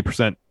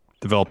 90%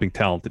 developing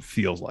talent. It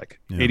feels like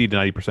 80 to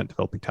 90%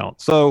 developing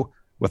talent. So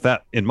with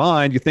that in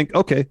mind, you think,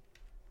 okay,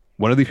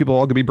 when are these people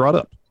all going to be brought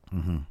up?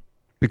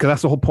 Because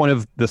that's the whole point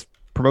of this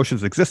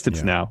promotion's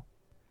existence now.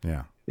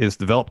 Yeah. Is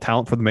develop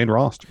talent for the main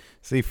roster.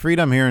 See,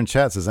 Freedom here in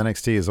chat says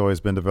NXT has always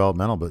been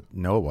developmental, but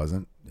no, it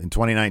wasn't. In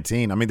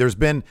 2019,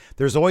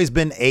 there's always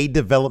been a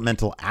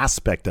developmental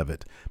aspect of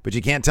it, but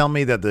you can't tell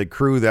me that the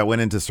crew that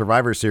went into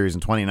Survivor Series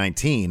in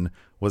 2019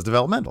 was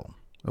developmental.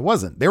 It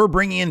wasn't. They were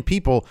bringing in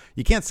people.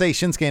 You can't say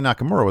Shinsuke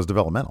Nakamura was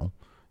developmental.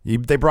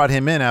 They brought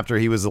him in after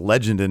he was a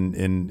legend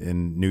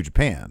in New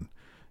Japan.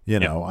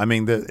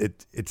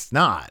 It's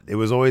not. It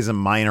was always a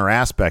minor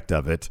aspect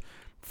of it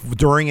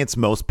during its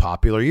most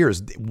popular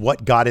years.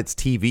 What got its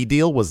TV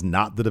deal was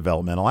not the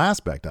developmental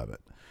aspect of it.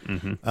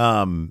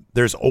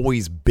 There's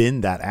always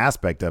been that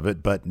aspect of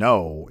it, but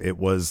no, it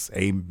was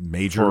a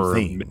major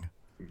thing.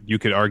 You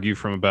could argue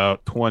from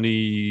about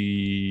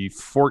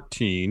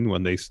 2014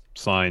 when they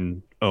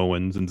signed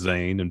Owens and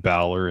Zayn and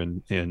Balor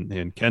and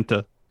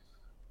Kenta,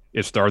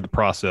 it started the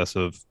process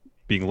of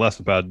being less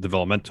about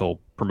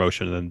developmental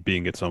promotion than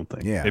being its own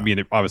thing. Yeah.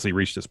 It obviously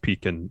reached its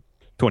peak in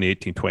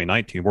 2018,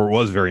 2019, where it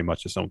was very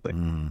much its own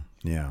thing.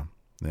 Yeah.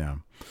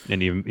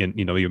 And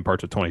even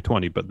parts of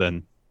 2020, but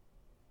then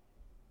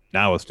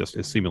now it's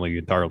seemingly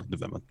entirely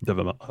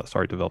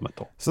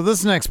developmental. So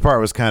this next part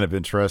was kind of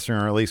interesting,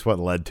 or at least what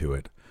led to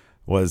it,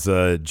 was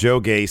Joe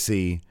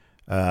Gacy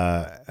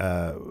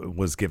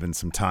was given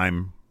some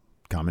time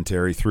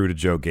commentary through to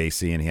Joe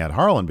Gacy, and he had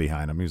Harlan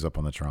behind him. He was up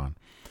on the Tron.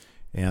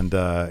 And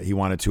he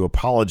wanted to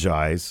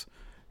apologize.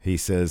 He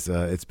says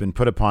it's been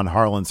put upon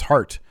Harlan's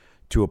heart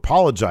to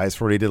apologize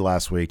for what he did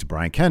last week to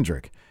Brian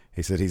Kendrick.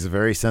 He said he's a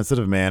very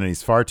sensitive man, and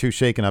he's far too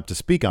shaken up to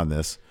speak on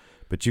this.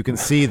 But you can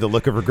see the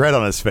look of regret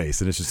on his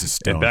face, and it's just a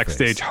stone and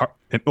backstage,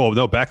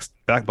 face.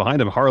 back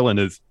behind him, Harlan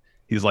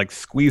he's like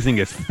squeezing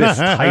his fist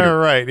tighter.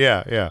 Right?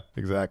 Yeah,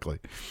 exactly.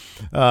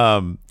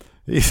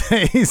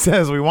 He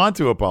says we want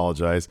to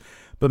apologize,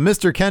 but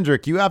Mr.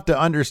 Kendrick, you have to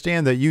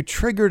understand that you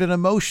triggered an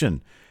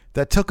emotion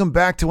that took him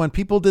back to when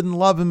people didn't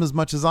love him as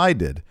much as I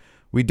did.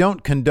 We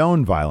don't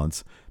condone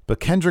violence, but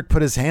Kendrick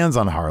put his hands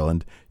on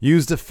Harlan,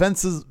 used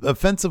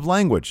offensive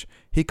language.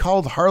 He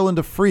called Harlan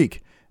a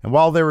freak, and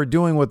while they were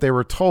doing what they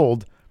were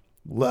told,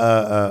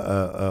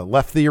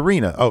 left the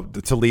arena.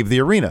 To leave the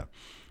arena.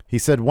 He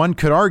said, one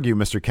could argue,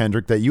 Mr.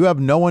 Kendrick, that you have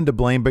no one to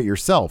blame but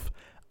yourself.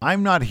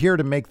 I'm not here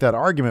to make that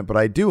argument, but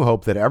I do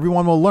hope that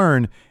everyone will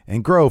learn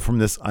and grow from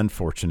this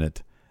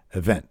unfortunate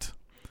event.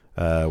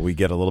 We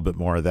get a little bit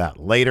more of that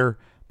later.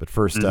 But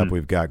first up,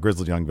 we've got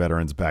Grizzled Young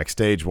Veterans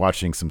backstage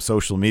watching some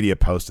social media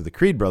posts of the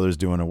Creed brothers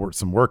doing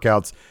some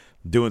workouts,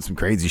 doing some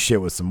crazy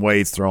shit with some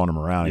weights, throwing them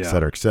around, et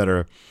cetera, et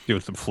cetera. Doing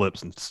some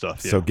flips and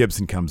stuff. Yeah. So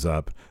Gibson comes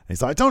up, and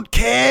he's like, I don't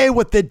care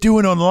what they're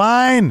doing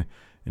online.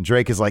 And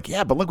Drake is like,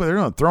 yeah, but look what they're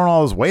doing, throwing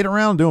all this weight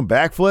around, doing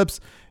backflips.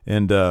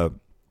 And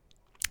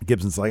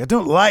Gibson's like, I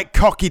don't like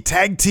cocky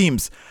tag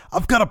teams.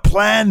 I've got a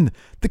plan.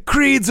 The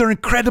Creeds are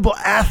incredible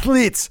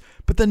athletes,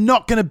 but we're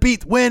not going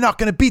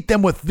to beat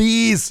them with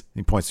these.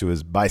 He points to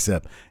his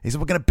bicep. He said,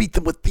 we're going to beat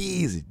them with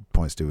these. He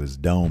points to his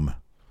dome.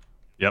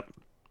 Yep.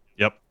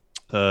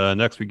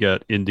 Next we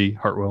got Indy,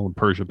 Hartwell, and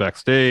Persia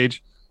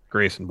backstage.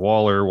 Grayson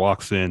Waller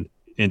walks in.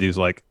 Indy's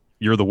like,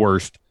 you're the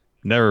worst.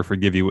 Never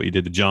forgive you what you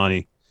did to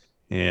Johnny.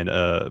 And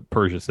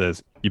Persia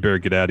says, you better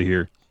get out of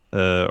here.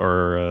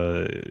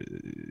 Or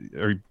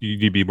you need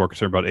to be more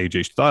concerned about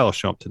AJ Styles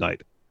showing up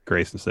tonight.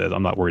 Grayson says,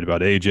 I'm not worried about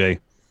AJ.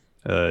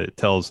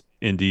 Tells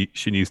Indy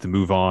she needs to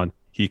move on.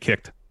 He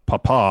kicked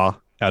Papa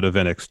out of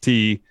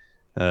NXT,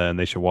 and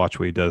they should watch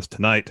what he does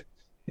tonight.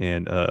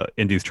 And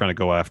Indy's trying to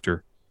go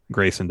after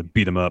Grayson to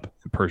beat him up,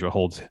 and Persia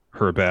holds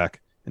her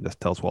back and just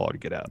tells Waller to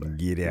get out of there.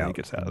 Get out. He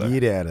gets out of there.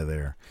 Get out of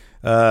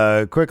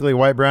there. Quickly,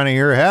 White Brownie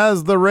here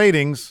has the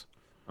ratings.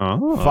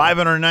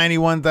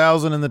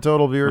 591,000 in the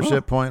total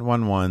viewership,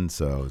 0.11.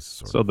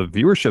 So the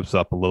viewership's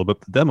up a little bit.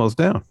 The demo's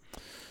down.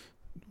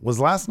 Was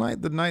last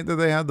night the night that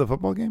they had the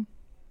football game?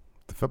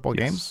 The football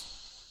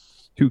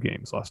games? 2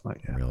 games last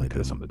night. Yeah, really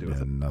had something to do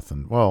with it.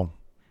 Nothing. Well,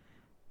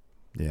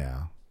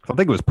 yeah. I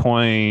think it was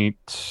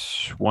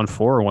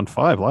 0.14 or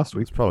 1.5 last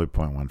week. It's probably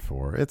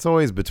 0.14. It's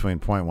always between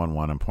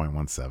 0.11 and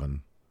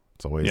 0.17.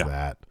 It's always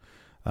that.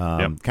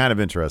 Kind of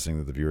interesting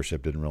that the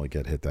viewership didn't really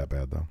get hit that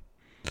bad, though.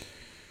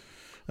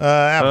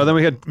 Then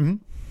we had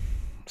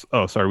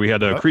we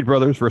had Creed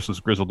Brothers versus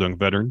Grizzled Young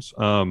Veterans.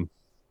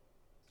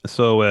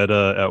 So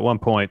at one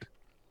point,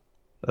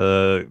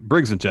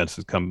 Briggs and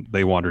Jensen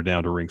they wander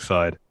down to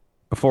ringside.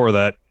 Before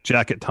that,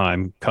 Jacket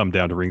Time come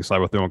down to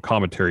ringside with their own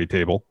commentary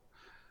table.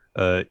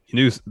 You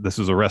knew this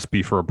was a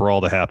recipe for a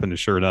brawl to happen, and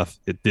sure enough,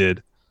 it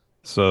did.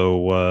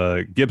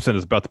 So Gibson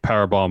is about to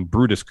powerbomb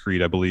Brutus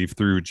Creed, I believe,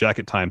 through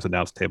Jacket Time's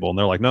announce table, and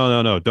they're like,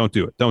 no, don't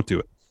do it.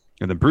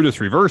 And then Brutus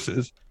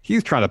reverses.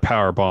 He's trying to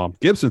powerbomb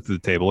Gibson through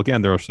the table.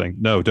 Again, they're saying,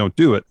 no, don't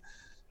do it.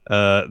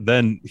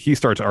 Then he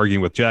starts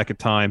arguing with Jacket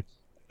Time.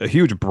 A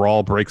huge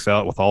brawl breaks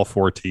out with all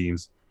 4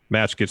 teams.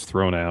 Match gets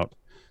thrown out.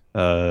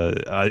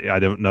 I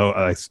don't know.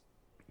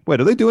 Wait,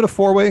 are they doing a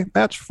 4-way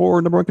match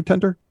for number 1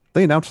 contender?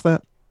 They announced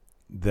that?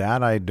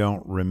 That I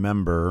don't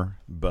remember,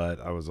 but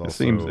I was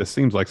also... It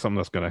seems like something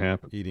that's going to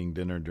happen. Eating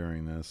dinner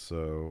during this,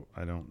 so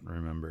I don't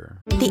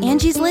remember. The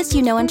Angie's List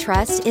you know and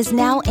trust is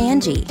now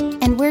Angie,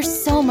 and we're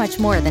so much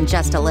more than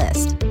just a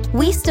list.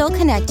 We still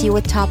connect you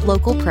with top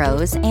local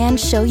pros and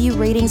show you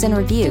ratings and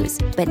reviews,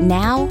 but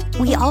now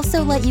we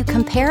also let you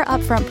compare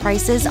upfront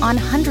prices on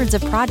hundreds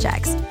of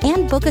projects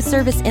and book a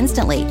service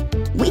instantly.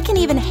 We can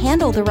even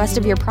handle the rest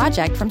of your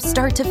project from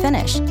start to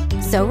finish.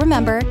 So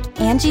remember,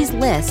 Angie's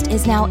List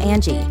is now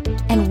Angie,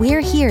 and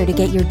we're here to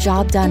get your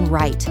job done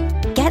right.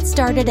 Get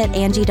started at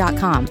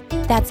Angie.com.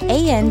 That's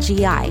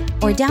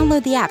ANGI, or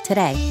download the app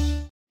today.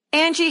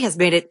 Angie has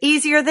made it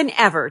easier than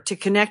ever to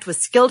connect with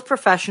skilled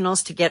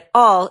professionals to get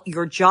all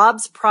your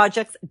jobs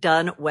projects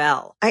done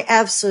well. I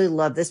absolutely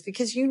love this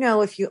because,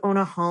 if you own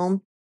a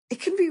home,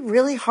 it can be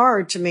really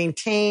hard to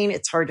maintain.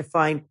 It's hard to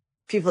find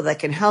people that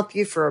can help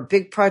you for a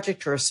big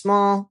project or a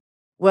small.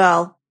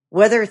 Well,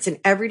 whether it's in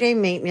everyday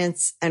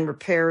maintenance and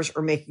repairs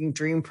or making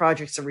dream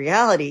projects a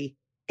reality,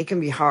 it can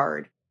be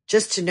hard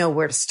just to know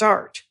where to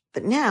start.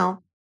 But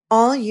now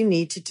all you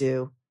need to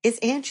do is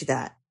Angie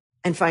that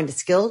and find a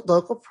skilled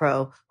local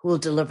pro who will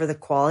deliver the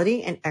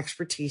quality and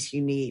expertise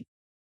you need.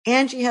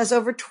 Angie has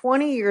over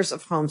 20 years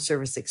of home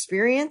service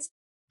experience,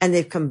 and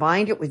they've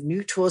combined it with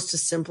new tools to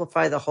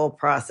simplify the whole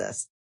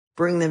process.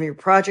 Bring them your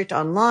project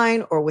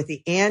online or with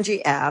the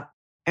Angie app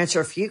answer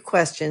a few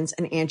questions,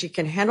 and Angie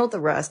can handle the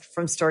rest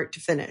from start to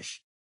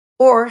finish.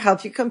 Or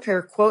help you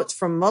compare quotes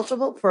from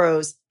multiple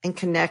pros and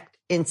connect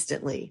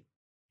instantly.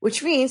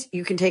 Which means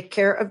you can take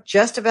care of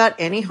just about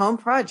any home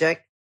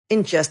project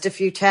in just a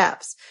few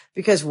taps.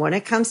 Because when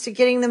it comes to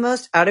getting the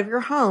most out of your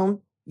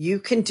home, you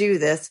can do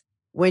this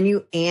when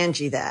you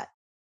Angie that.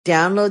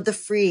 Download the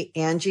free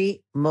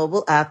Angie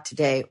mobile app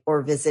today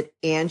or visit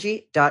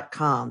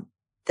Angie.com.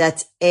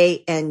 That's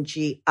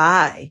ANGI.com.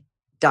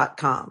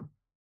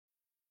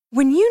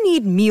 When you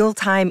need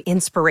mealtime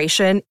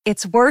inspiration,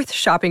 it's worth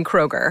shopping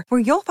Kroger, where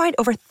you'll find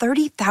over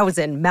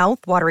 30,000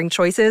 mouth-watering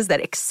choices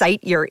that excite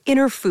your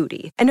inner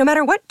foodie. And no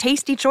matter what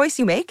tasty choice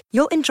you make,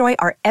 you'll enjoy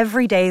our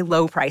everyday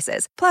low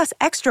prices, plus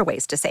extra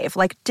ways to save,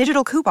 like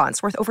digital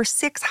coupons worth over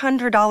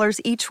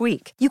 $600 each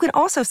week. You can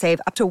also save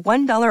up to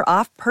 $1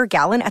 off per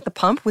gallon at the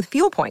pump with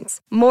fuel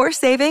points. More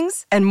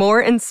savings and more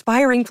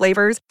inspiring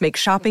flavors make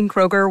shopping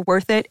Kroger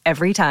worth it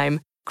every time.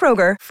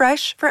 Kroger,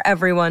 fresh for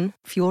everyone.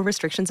 Fuel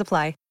restrictions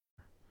apply.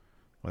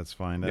 Let's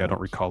find out. Yeah, I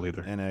don't recall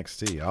either.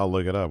 NXT. I'll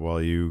look it up while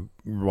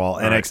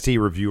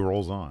NXT review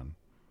rolls on.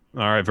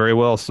 All right, very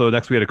well. So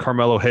next we had a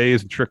Carmelo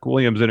Hayes and Trick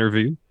Williams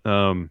interview.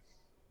 They're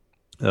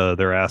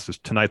asked, is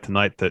tonight the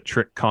night that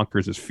Trick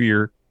conquers his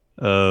fear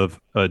of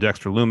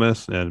Dexter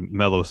Lumis? And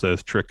Melo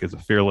says Trick is a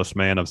fearless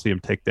man. I've seen him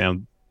take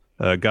down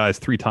guys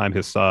 3 times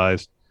his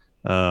size.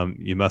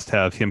 You must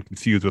have him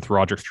confused with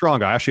Roderick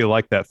Strong. I actually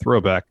like that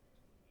throwback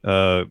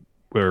where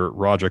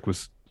Roderick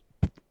was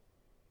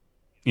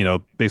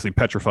basically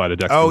petrified of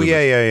Dexter. Oh,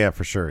 yeah,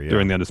 for sure. Yeah.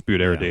 During the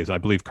Undisputed Era days. I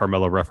believe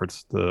Carmelo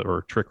referenced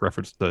Trick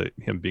referenced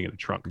him being in the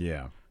trunk.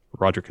 Yeah.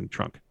 Roderick in the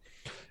trunk.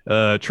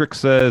 Trick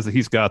says that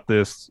he's got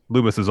this.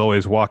 Lumis is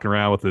always walking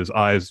around with his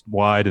eyes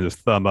wide and his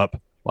thumb up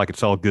like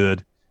it's all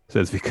good.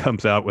 Says if he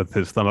comes out with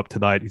his thumb up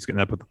tonight, he's going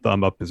to put the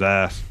thumb up his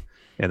ass.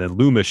 And then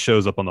Lumis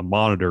shows up on the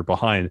monitor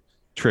behind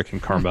Trick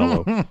and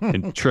Carmelo,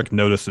 and Trick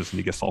notices and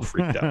he gets all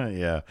freaked out.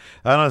 Yeah,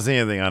 I don't see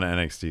anything on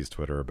NXT's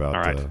Twitter about.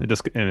 All right, they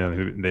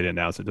didn't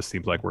announce it. Just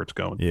seems like where it's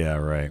going. Yeah,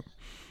 right.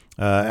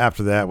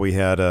 After that, we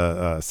had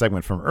a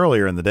segment from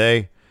earlier in the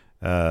day.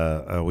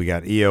 We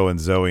got Io and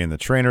Zoe in the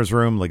trainer's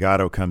room.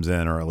 Legato comes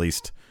in, or at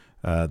least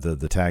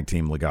the tag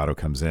team Legato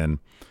comes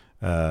in.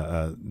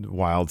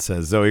 Wild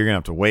says, Zoe, you're gonna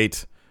have to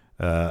wait.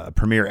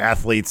 Premier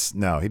athletes.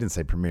 No, he didn't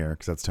say premier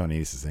because that's Tony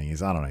East's thing.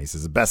 I don't know. He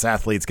says the best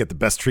athletes get the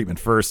best treatment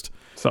first.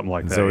 Something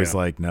like that. So he's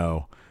like,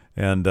 no.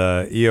 And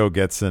Io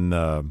gets in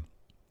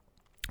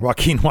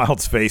Joaquin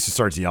Wild's face and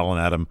starts yelling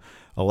at him.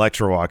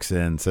 Elektra walks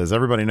in, says,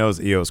 everybody knows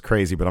Io's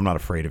crazy, but I'm not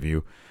afraid of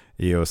you.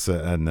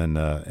 And then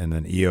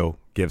Io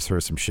gives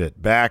her some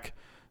shit back.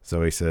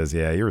 So he says,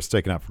 yeah, you were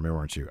sticking up for me,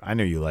 weren't you? I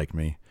knew you liked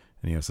me.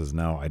 And Io says,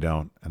 no, I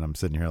don't. And I'm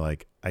sitting here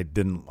like, I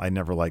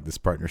never liked this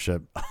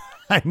partnership.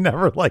 I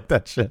never liked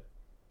that shit.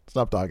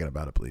 Stop talking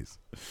about it, please.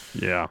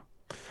 Yeah.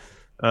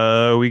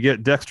 We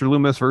get Dexter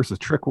Lumis versus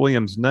Trick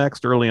Williams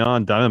next. Early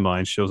on, Diamond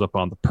Mine shows up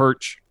on the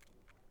perch.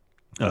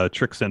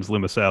 Trick sends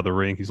Lumis out of the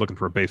ring. He's looking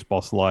for a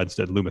baseball slide.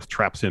 Instead, Lumis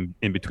traps him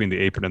in between the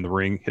apron and the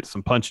ring, hits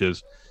some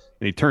punches,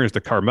 and he turns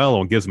to Carmelo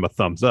and gives him a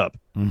thumbs up.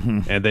 Mm-hmm.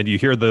 And then you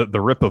hear the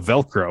rip of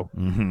Velcro,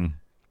 mm-hmm.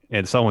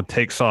 and someone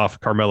takes off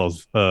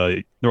Carmelo's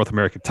North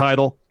American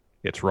title.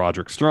 It's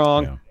Roderick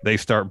Strong. Yeah. They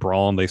start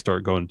brawling. They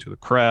start going to the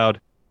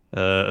crowd.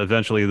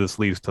 Eventually, this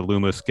leads to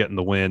Lumis getting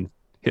the win,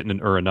 hitting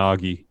an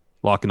Uranagi,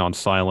 locking on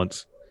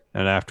silence,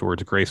 and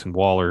afterwards, Grayson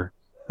Waller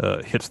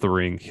hits the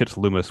ring, hits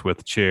Lumis with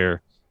the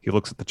chair. He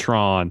looks at the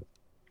Tron.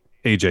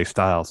 AJ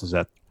Styles is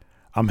at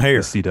I'm here.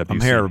 CWC. I'm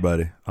here,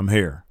 everybody. I'm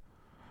here.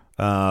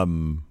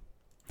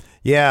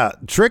 Yeah,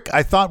 Trick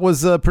I thought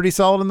was pretty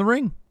solid in the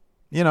ring,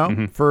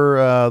 mm-hmm.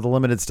 for the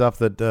limited stuff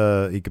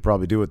that he could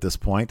probably do at this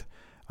point.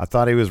 I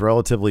thought he was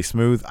relatively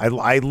smooth.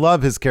 I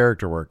love his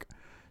character work.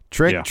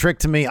 Trick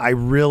to me, I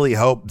really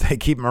hope they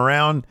keep him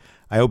around.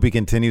 I hope he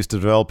continues to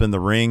develop in the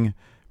ring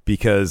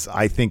because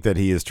I think that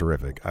he is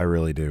terrific. I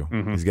really do.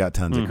 Mm-hmm. He's got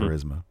tons mm-hmm. of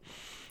charisma.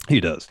 He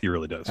does. He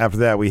really does. After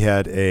that, we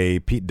had a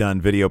Pete Dunne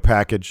video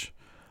package.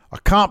 I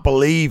can't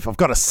believe I've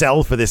got to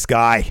sell for this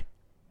guy. I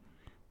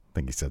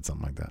think he said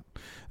something like that.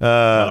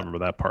 I don't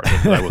remember that part.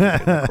 I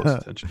wasn't paying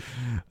close attention.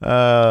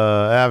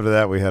 After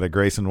that, we had a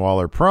Grayson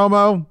Waller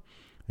promo.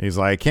 He's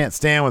like, I can't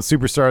stand when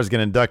superstars get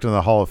inducted into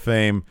the Hall of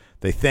Fame.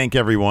 They thank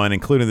everyone,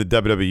 including the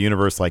WWE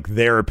Universe, like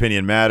their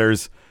opinion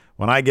matters.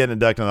 When I get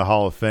inducted into the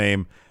Hall of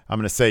Fame, I'm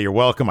going to say, you're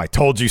welcome. I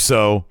told you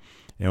so.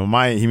 And when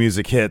my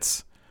music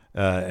hits,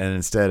 and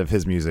instead of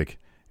his music,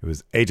 it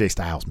was AJ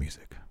Styles'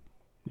 music.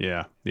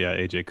 Yeah.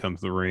 AJ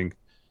comes to the ring,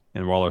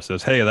 and Waller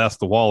says, hey, that's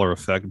the Waller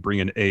effect,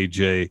 bringing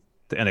AJ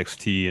to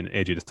NXT, and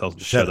AJ just tells him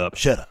to shut up.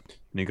 Shut up.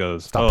 And he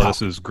goes, Stop talking.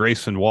 This is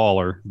Grayson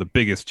Waller, the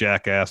biggest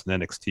jackass in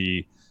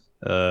NXT.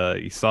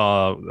 You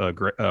saw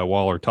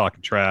Waller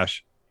talking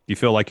trash. Do you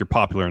feel like you're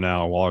popular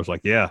now? And Waller's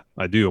like, yeah,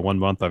 I do. In 1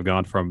 month, I've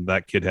gone from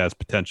that kid has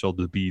potential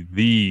to be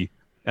the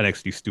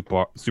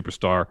NXT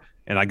superstar,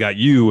 and I got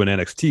you in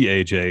NXT,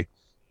 AJ.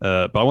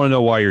 But I want to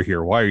know why you're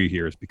here. Why are you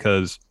here? Is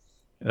because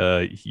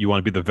you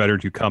want to be the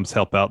veteran who comes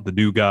help out the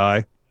new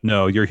guy?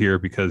 No, you're here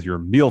because your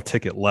meal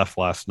ticket left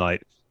last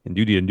night, and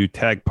you need a new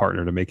tag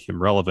partner to make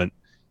him relevant.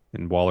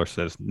 And Waller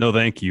says, no,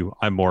 thank you.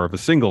 I'm more of a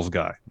singles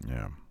guy.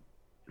 Yeah.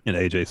 And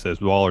AJ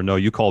says, Waller, no,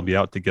 you called me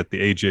out to get the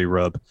AJ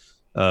rub.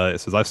 It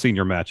says, I've seen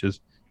your matches.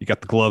 You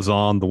got the gloves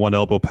on, the one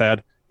elbow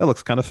pad. That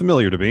looks kind of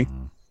familiar to me.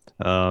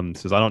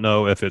 Says, I don't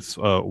know if it's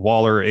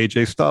Waller or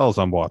AJ Styles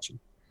I'm watching.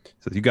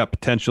 Says, you got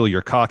potential.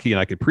 You're cocky, and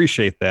I can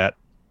appreciate that.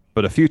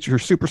 But a future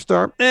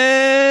superstar,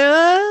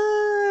 I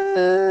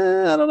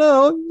don't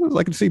know.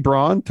 I can see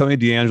Braun, Tony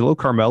D'Angelo,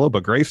 Carmelo,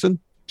 but Grayson,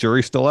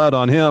 jury's still out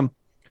on him.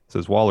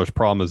 Says Waller's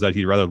problem is that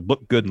he'd rather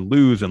look good and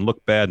lose and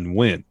look bad and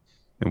win.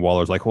 And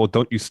Waller's like, well,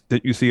 didn't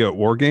you see at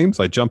War Games?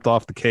 I jumped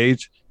off the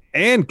cage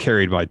and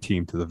carried my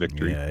team to the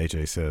victory. Yeah,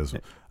 AJ says,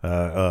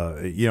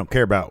 you don't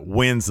care about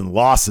wins and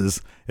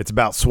losses. It's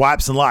about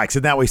swipes and likes.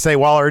 Isn't that what you say,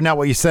 Waller? Isn't that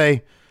what you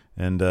say?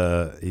 And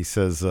he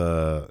says,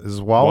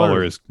 is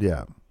Waller is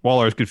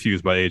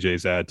confused by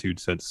AJ's attitude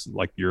since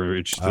like your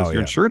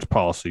insurance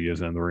policy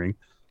is in the ring.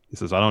 He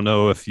says, I don't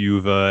know if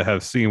you've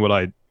have seen what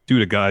I do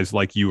to guys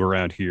like you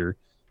around here,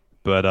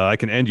 but I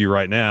can end you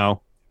right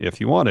now if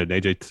you want it.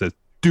 And AJ says,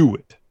 do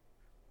it.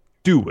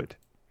 Do it.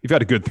 You've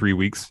had a good 3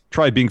 weeks.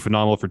 Try being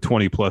phenomenal for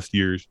 20 plus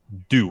years.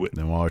 Do it.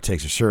 Then Waller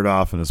takes his shirt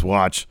off and his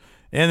watch,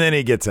 and then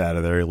he gets out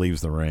of there. He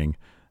leaves the ring,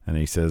 and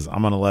he says,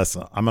 I'm gonna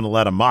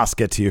let a Moss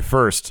get to you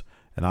first,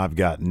 and I've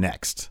got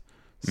next.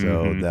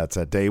 So that's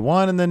at day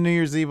one, and then New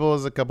Year's Evil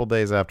is a couple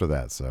days after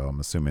that. So I'm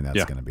assuming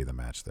that's going to be the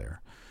match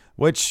there,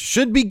 which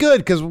should be good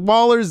because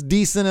Waller's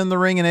decent in the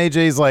ring, and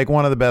AJ's like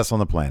one of the best on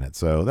the planet.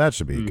 So that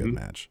should be a good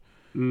match.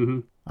 I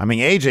mean,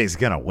 AJ's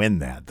gonna win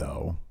that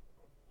though.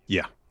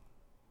 Yeah,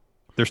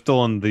 they're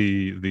still in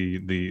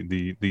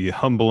the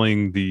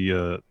humbling,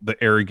 the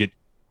arrogant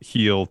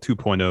heel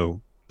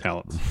 2.0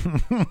 talents.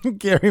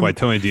 Why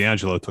Tony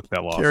D'Angelo took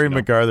that loss. Gary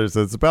MacArthur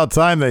says it's about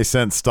time they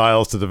sent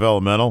Styles to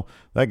developmental.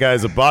 That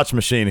guy's a botch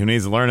machine who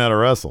needs to learn how to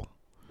wrestle.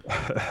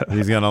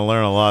 He's going to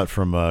learn a lot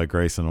from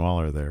Grayson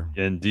Waller there.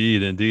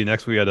 Indeed.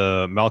 Next we had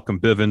Malcolm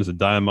Bivens, a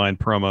Dynamite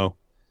promo.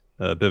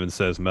 Bivens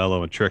says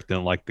Mello and Trick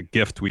didn't like the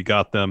gift we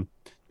got them.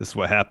 This is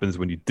what happens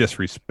when you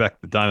disrespect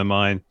the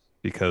Dynamite,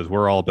 because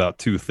we're all about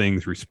two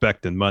things,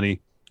 respect and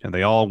money, and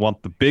they all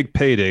want the big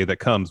payday that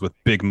comes with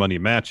big money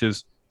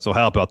matches. So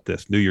how about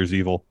this? New Year's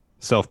Evil,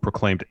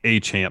 self-proclaimed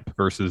A-champ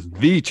versus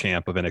the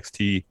champ of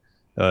NXT,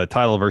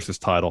 title versus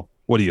title.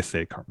 What do you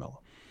say,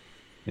 Carmelo?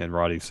 And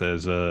Roddy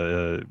says,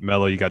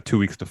 Mello, you got 2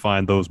 weeks to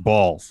find those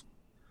balls.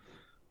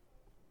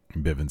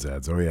 And Bivens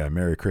adds, oh yeah,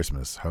 Merry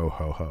Christmas. Ho,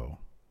 ho, ho.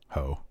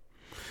 Ho.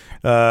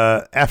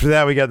 After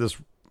that, we got this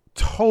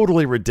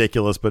totally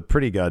ridiculous but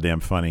pretty goddamn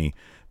funny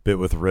bit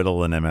with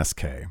Riddle and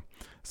MSK.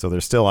 So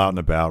they're still out and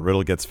about.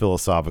 Riddle gets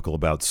philosophical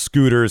about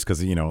scooters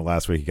because,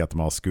 last week he got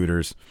them all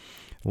scooters.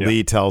 Yep.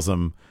 Lee tells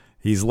him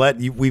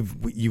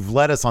you've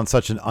led us on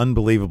such an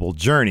unbelievable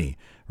journey.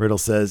 Riddle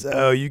says,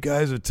 oh, you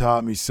guys have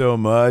taught me so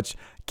much.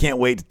 Can't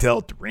wait to tell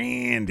it to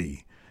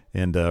Randy.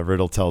 And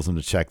Riddle tells him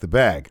to check the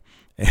bag.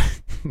 And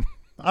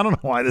I don't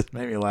know why this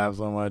made me laugh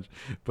so much,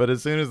 but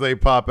as soon as they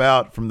pop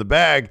out from the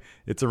bag,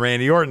 it's a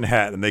Randy Orton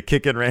hat, and they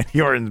kick in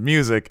Randy Orton's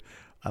music.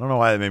 I don't know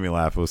why that made me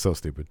laugh. It was so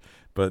stupid.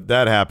 But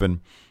that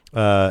happened.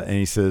 And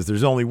he says,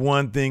 there's only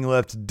one thing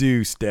left to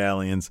do,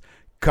 Stallions.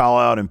 Call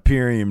out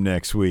Imperium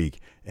next week,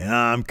 and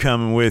I'm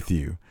coming with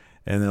you.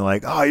 And they're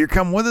like, oh, you're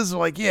coming with us? They're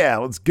like, yeah,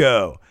 let's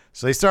go.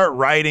 So they start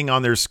riding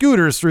on their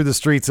scooters through the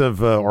streets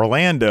of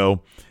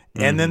Orlando,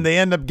 and then they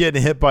end up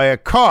getting hit by a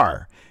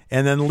car.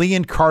 And then Lee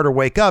and Carter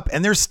wake up,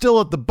 and they're still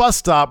at the bus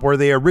stop where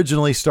they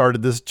originally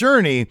started this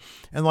journey.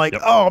 And like,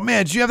 oh,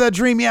 man, did you have that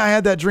dream? Yeah, I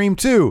had that dream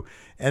too.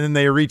 And then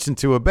they reach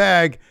into a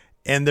bag,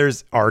 and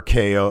there's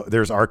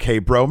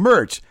RK Bro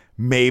merch.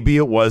 Maybe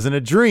it wasn't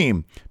a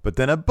dream. But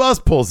then a bus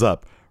pulls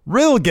up.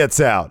 Riddle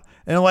gets out.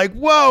 And they're like,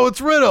 whoa, it's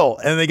Riddle.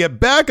 And they get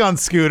back on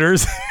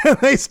scooters, and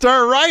they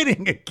start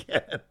riding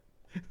again.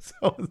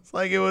 So it's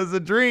like it was a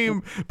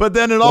dream, but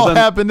then it all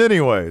happened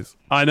anyways.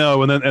 I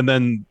know. And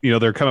then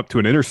they're coming up to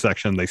an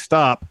intersection. They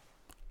stop.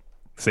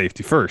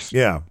 Safety first.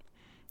 Yeah.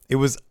 It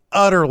was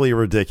utterly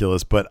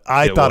ridiculous, but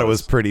I thought it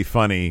was pretty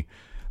funny.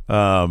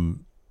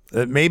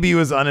 Maybe it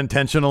was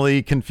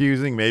unintentionally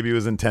confusing. Maybe it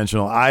was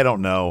intentional. I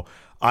don't know.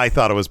 I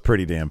thought it was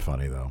pretty damn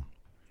funny, though.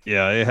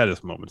 Yeah, it had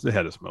its moments.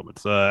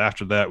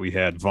 After that, we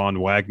had Von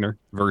Wagner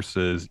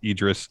versus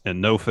Idris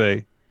and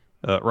Nofe.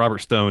 Robert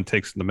Stone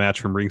takes the match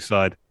from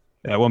ringside.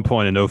 At one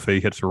point, Nofe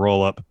hits a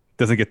roll-up.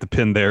 Doesn't get the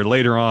pin there.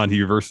 Later on,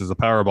 he reverses a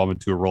powerbomb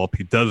into a roll-up.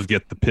 He does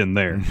get the pin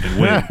there and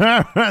wins.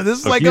 This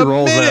is like a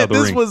minute.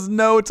 This was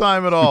no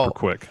time at all.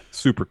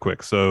 Super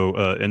quick. So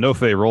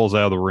Nofe rolls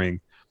out of the ring,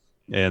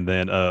 and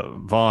then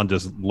Von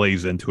just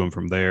lays into him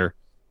from there,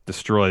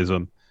 destroys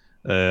him.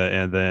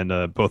 And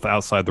then both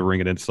outside the ring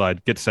and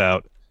inside, gets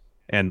out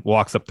and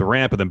walks up the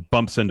ramp and then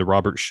bumps into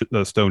Robert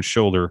Stone's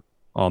shoulder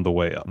on the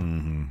way up.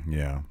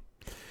 Yeah.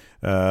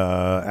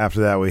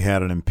 After that, we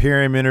had an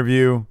Imperium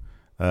interview.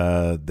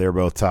 They're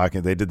both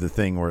talking. They did the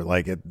thing where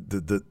like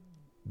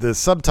the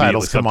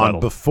subtitles come on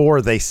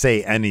before they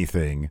say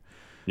anything.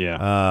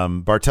 Yeah.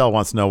 Bartel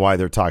wants to know why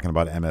they're talking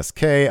about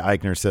MSK.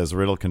 Eichner says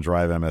Riddle can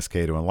drive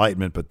MSK to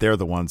enlightenment, but they're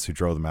the ones who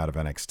drove them out of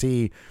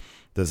NXT.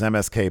 Does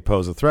MSK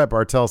pose a threat?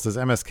 Bartel says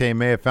MSK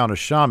may have found a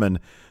shaman,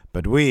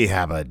 but we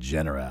have a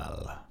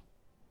general.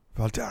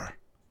 Walter.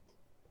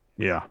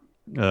 Yeah.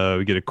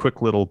 We get a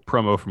quick little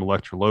promo from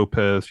Elektra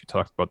Lopez. She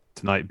talks about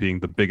tonight being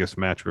the biggest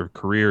match of her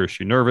career. Is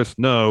she nervous?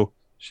 No.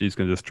 She's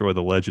going to destroy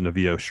the legend of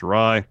Io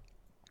Shirai.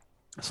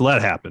 So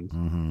that happened.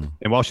 Mm-hmm.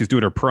 And while she's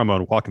doing her promo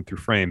and walking through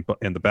frame, but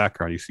in the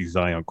background, you see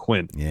Zion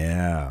Quinn.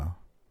 Yeah.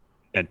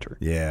 Enter.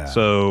 Yeah.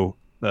 So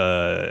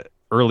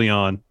early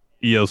on,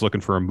 Io's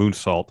looking for a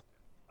moonsault.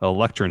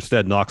 Elektra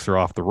instead knocks her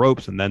off the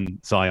ropes, and then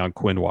Zion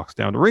Quinn walks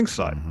down to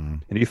ringside. Mm-hmm.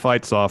 And he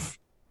fights off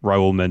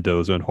Raul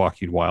Mendoza and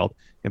Joaquin Wilde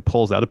and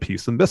pulls out a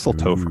piece of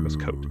mistletoe from his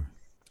coat.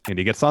 And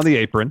he gets on the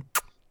apron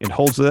and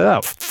holds it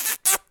out.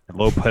 And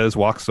Lopez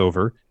walks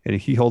over, and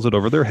he holds it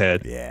over their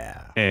head.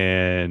 Yeah.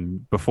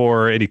 And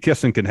before any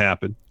kissing can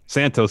happen,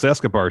 Santos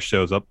Escobar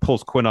shows up,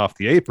 pulls Quinn off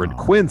the apron.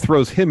 Quinn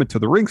throws him into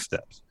the ring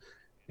steps.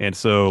 And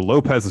so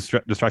Lopez is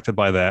distracted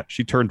by that.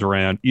 She turns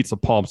around, eats a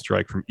palm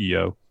strike from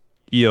Io.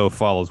 Io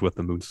follows with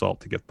the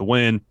moonsault to get the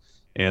win.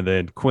 And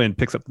then Quinn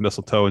picks up the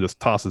mistletoe and just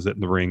tosses it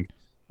in the ring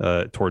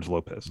towards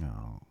Lopez.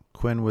 Oh.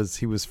 Quinn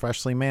was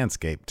freshly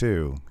manscaped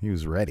too. He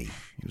was ready.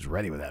 He was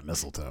ready with that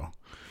mistletoe.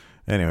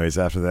 Anyways,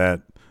 after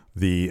that,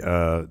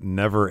 the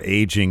never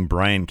aging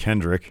Brian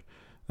Kendrick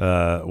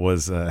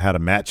had a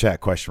Matt Chat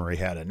question where he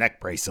had a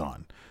neck brace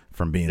on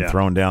from being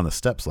thrown down the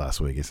steps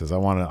last week. He says, I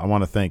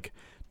want to thank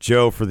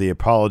Joe for the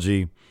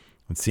apology.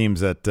 It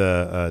seems that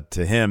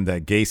to him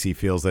that Gacy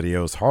feels that he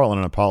owes Harlan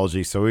an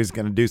apology, so he's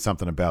going to do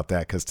something about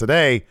that. Because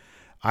today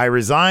I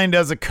resigned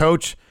as a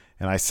coach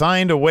and I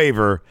signed a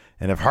waiver,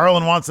 and if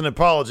Harlan wants an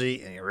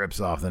apology and he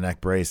rips off the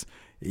neck brace,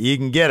 you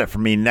can get it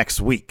from me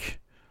next week.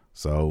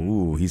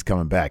 So, he's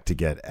coming back to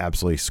get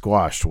absolutely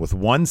squashed with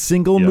one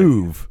single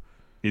move.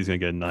 He's going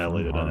to get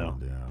annihilated, I know.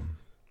 Yeah.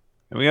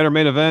 And we had our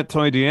main event,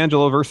 Tony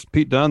D'Angelo versus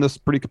Pete Dunne. This is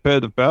a pretty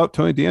competitive bout.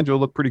 Tony D'Angelo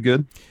looked pretty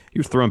good. He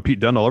was throwing Pete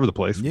Dunne all over the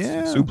place.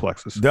 Yeah.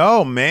 Suplexes.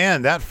 Oh,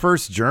 man, that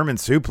first German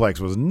suplex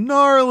was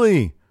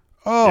gnarly.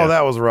 Oh,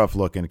 that was rough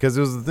looking. Because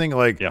it was the thing,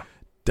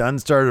 Dunne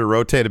started to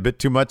rotate a bit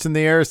too much in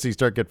the air, so you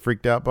start getting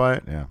freaked out by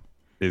it. Yeah.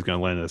 He's going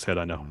to land in his head.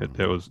 I know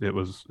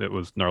it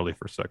was gnarly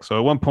for a sec. So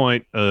at one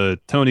point,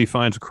 Tony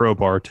finds a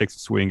crowbar, takes a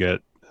swing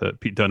at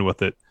Pete Dunne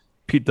with it.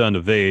 Pete Dunne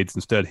evades,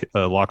 instead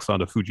locks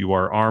onto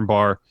Fujiwara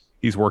armbar.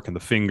 He's working the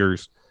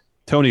fingers.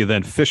 Tony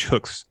then fish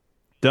hooks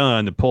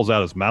Dunne and pulls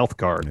out his mouth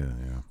guard,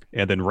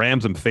 and then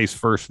rams him face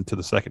first into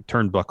the second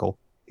turnbuckle.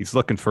 He's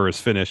looking for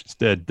his finish.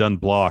 Instead, Dunne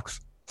blocks,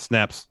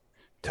 snaps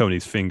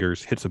Tony's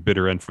fingers, hits a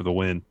bitter end for the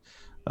win.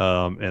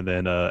 And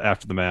then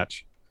after the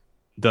match,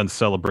 Dunne's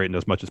celebrating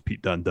as much as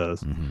Pete Dunne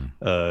does.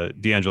 Mm-hmm.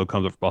 D'Angelo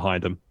comes up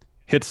behind him,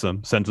 hits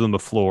him, sends him to the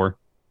floor.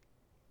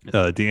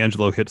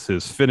 D'Angelo hits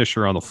his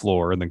finisher on the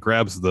floor and then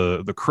grabs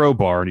the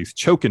crowbar, and he's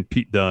choking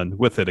Pete Dunne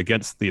with it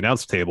against the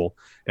announce table.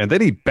 And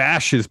then he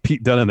bashes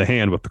Pete Dunne in the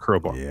hand with the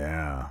crowbar.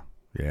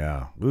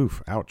 Yeah.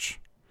 Oof. Ouch.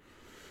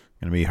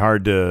 Going to be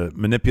hard to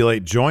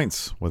manipulate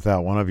joints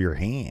without one of your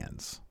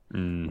hands.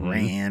 Mm-hmm.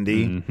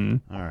 Randy.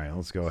 Mm-hmm. All right,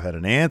 let's go ahead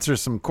and answer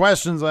some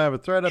questions. I have a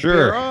thread up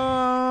here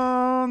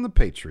on the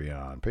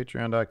Patreon.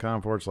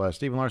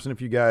 Patreon.com/Stephen Larson.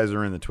 If you guys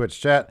are in the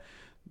Twitch chat,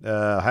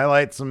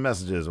 highlight some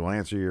messages. We'll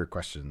answer your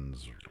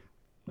questions.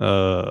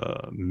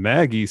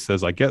 Maggie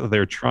says, I get that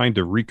they're trying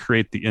to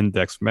recreate the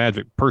Index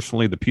magic.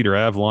 Personally, the Peter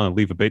Avalon and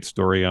Leva Bates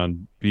story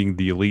on being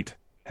the elite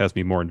has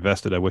me more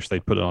invested. I wish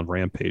they'd put it on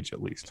Rampage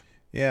at least.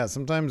 Yeah,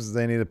 sometimes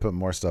they need to put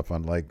more stuff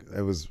on. Like,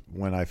 it was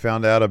when I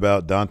found out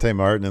about Dante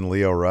Martin and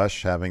Leo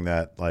Rush having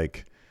that,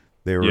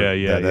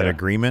 that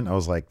agreement. I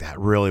was like, that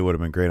really would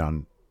have been great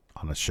on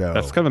a show.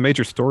 That's kind of a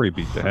major story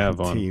beat to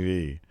have on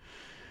TV.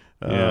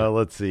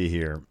 Let's see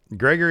here.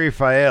 Gregory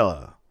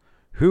Faela.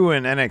 Who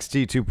in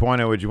NXT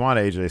 2.0 would you want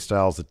AJ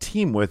Styles to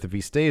team with if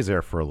he stays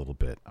there for a little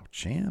bit? Oh,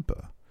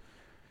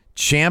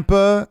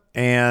 Ciampa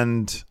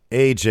and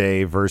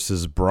AJ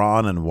versus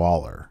Braun and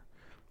Waller.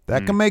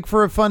 That can make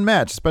for a fun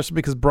match, especially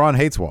because Braun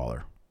hates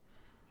Waller.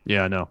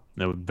 Yeah, I know.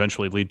 That would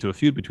eventually lead to a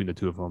feud between the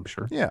two of them, I'm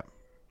sure. Yeah.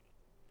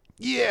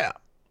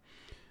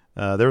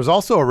 There was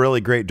also a really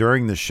great,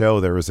 during the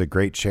show, there was a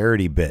great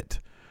charity bit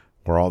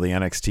where all the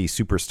NXT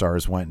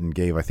superstars went and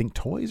gave, I think,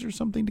 toys or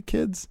something to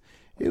kids.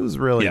 It was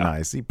really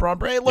nice. He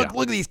brought, hey, look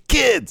at these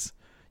kids.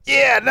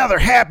 Yeah, now they're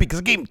happy because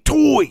I gave them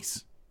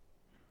toys.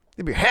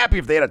 They'd be happy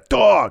if they had a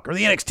dog or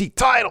the NXT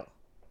title.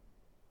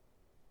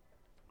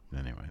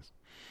 Anyways.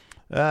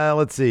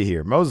 Let's see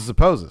here. Moses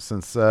opposes.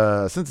 Since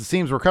it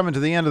seems we're coming to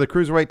the end of the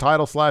Cruiserweight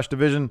title /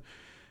 division,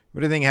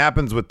 what do you think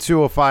happens with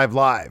 205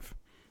 Live?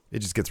 It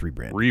just gets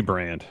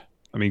rebranded.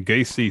 I mean,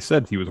 Gacy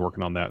said he was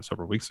working on that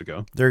several weeks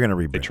ago. They're going to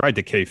rebrand. They tried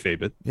to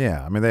kayfabe it.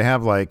 Yeah. I mean, they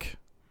have Lash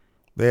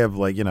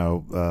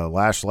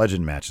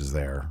Legend matches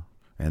there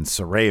and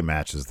Saray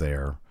matches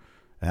there.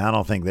 And I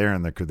don't think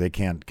they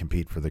can't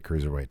compete for the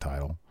Cruiserweight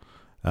title.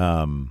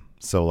 They're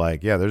just going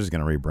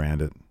to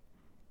rebrand it.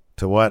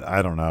 To what?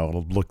 I don't know.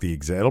 It'll look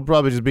it'll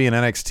probably just be an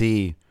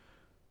NXT.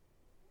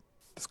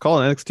 It's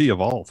called NXT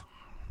Evolve.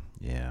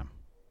 Yeah.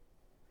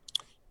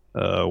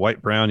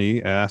 White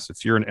Brownie asks,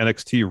 if you're an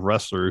NXT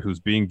wrestler who's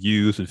being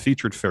used and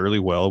featured fairly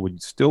well, would you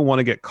still want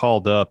to get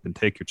called up and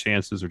take your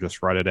chances, or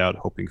just ride it out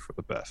hoping for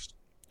the best?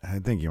 I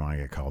think you want to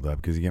get called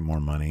up because you get more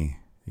money,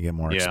 you get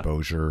more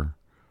exposure.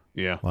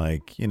 Yeah.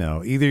 Like,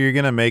 either you're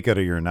going to make it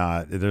or you're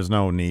not. There's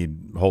no need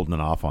holding it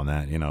off on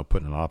that,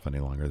 putting it off any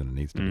longer than it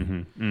needs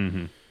to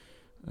be.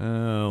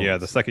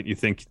 The second you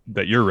think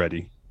that you're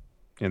ready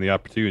and the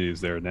opportunity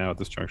is there now at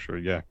this juncture,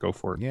 go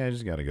for it. Yeah, you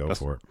just got to go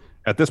for it.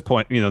 At this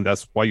point,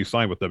 that's why you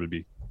signed with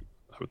WWE,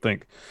 I would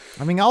think.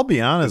 I mean, I'll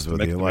be honest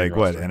with you. Like,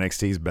 what,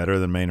 NXT's better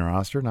than main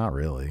roster? Not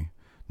really.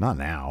 Not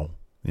now.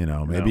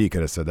 Maybe you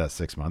could have said that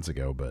 6 months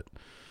ago, but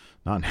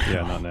not now.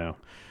 Yeah, not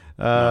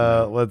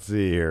now. Let's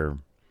see here.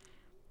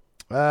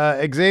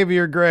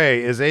 Xavier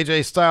Gray, is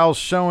AJ Styles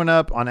showing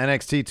up on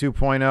NXT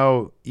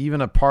 2.0 even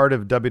a part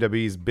of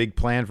WWE's big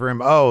plan for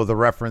him? Oh, the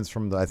reference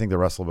from I think the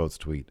WrestleVotes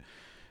tweet.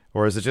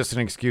 Or is it just an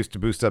excuse to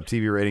boost up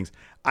TV ratings?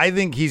 I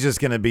think he's just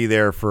going to be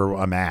there for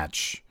a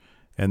match,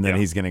 and then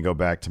he's going to go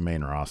back to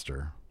main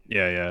roster.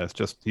 Yeah. It's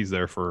just he's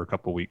there for a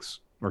couple weeks,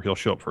 or he'll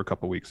show up for a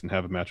couple weeks and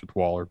have a match with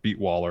Waller, beat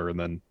Waller, and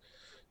then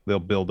they'll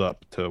build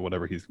up to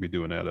whatever he's going to be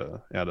doing at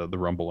the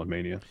Rumble and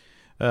Mania.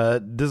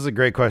 This is a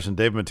great question.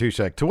 Dave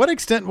Matushek. To what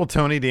extent will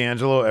Tony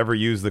D'Angelo ever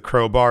use the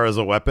crowbar as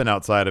a weapon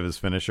outside of his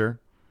finisher?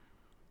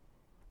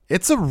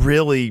 It's a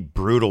really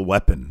brutal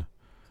weapon.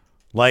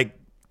 Like,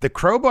 the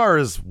crowbar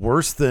is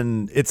worse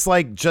than, it's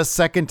like just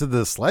second to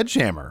the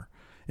sledgehammer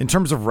in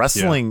terms of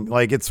wrestling. Yeah.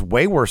 Like, it's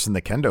way worse than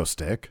the kendo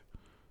stick.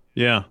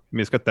 Yeah. I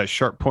mean, it's got that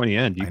sharp, pointy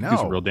end. You can do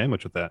some real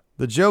damage with that.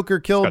 The Joker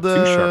killed,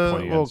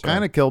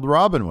 kind of killed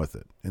Robin with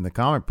it in the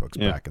comic books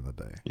back in the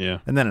day. Yeah.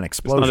 And then an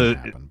explosion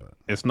happened. But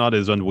it's not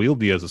as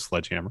unwieldy as a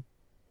sledgehammer.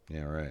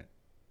 Yeah, right.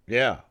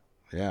 Yeah.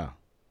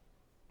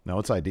 No,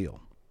 it's ideal.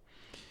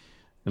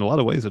 In a lot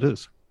of ways, it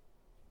is.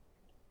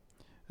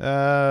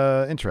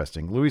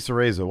 Interesting. Luis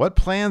Areza, what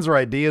plans or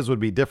ideas would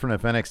be different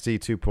if NXT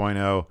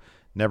 2.0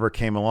 never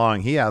came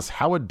along? He asks,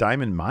 how would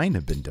Diamond Mine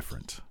have been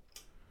different?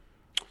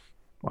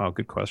 Wow,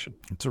 good question.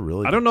 It's a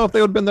really I don't know if they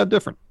would have been that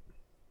different.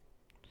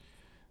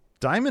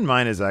 Diamond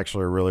Mine is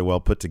actually really well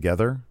put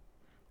together.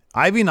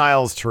 Ivy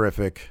Nile's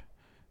terrific.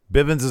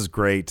 Bivens is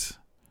great.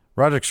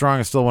 Roderick Strong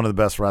is still one of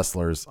the best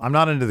wrestlers. I'm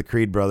not into the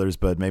Creed brothers,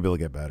 but maybe they'll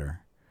get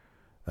better.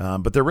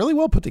 But they're really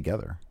well put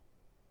together.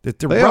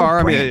 They are.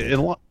 I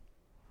mean,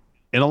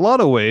 in a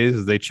lot of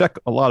ways, they check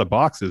a lot of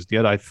boxes,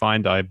 yet I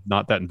find I'm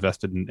not that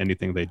invested in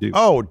anything they do.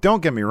 Oh,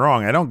 don't get me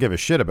wrong. I don't give a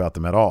shit about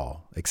them at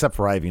all, except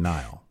for Ivy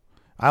Nile.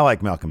 I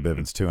like Malcolm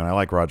Bivens, too, and I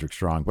like Roderick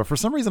Strong. But for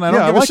some reason, I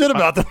don't give a shit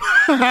about them.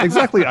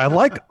 Exactly. I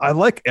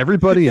like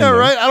everybody in there. Yeah,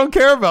 right? I don't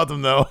care about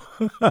them, though.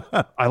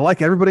 I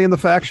like everybody in the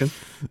faction.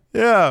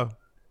 Yeah.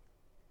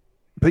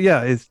 But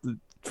yeah, it's,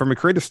 from a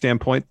creative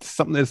standpoint,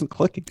 something isn't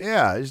clicking.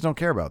 Yeah, I just don't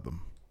care about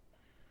them.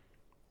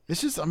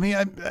 It's just, I mean,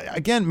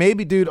 again,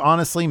 maybe, dude,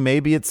 honestly,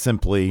 maybe it's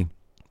simply.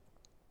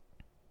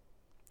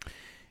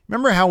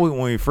 Remember how when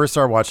we first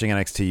started watching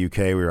NXT UK,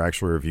 we were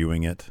actually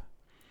reviewing it,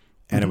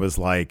 and it was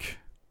like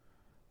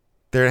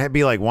there'd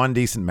be like one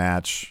decent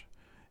match,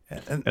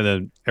 and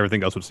then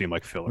everything else would seem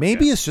like filler.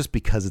 Maybe it's just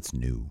because it's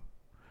new,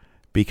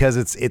 because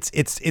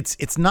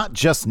it's not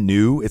just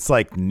new; it's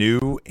like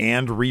new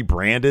and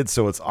rebranded,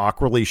 so it's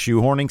awkwardly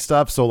shoehorning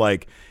stuff. So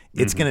like,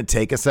 it's going to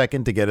take a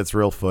second to get its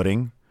real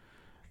footing.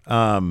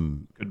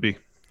 Could be.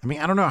 I mean,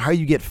 I don't know how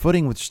you get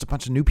footing with just a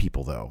bunch of new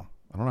people, though.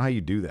 I don't know how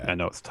you do that. I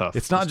know it's tough.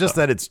 It's not just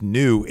that it's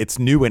new,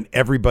 and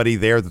everybody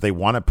there that they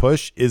want to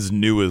push is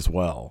new as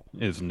well.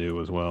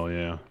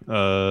 Yeah.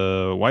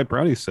 White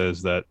Brownie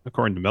says that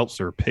according to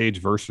Meltzer,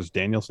 Page versus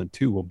Danielson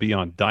 2 will be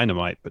on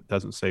Dynamite, but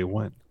doesn't say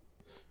when.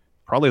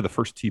 Probably the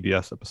first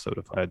TBS episode,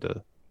 if I had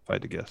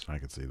to guess. I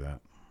could see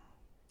that.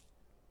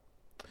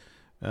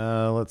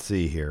 Let's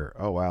see here.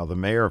 Oh wow, the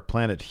mayor of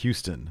Planet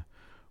Houston.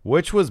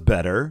 Which was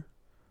better,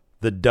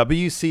 the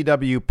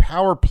WCW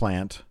Power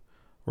Plant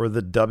or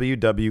the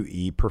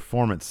WWE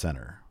Performance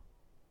Center?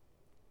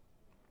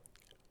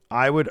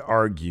 I would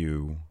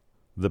argue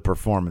the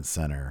Performance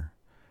Center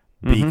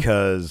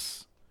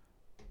because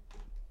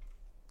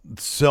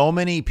so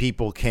many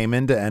people came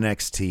into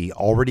NXT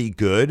already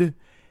good,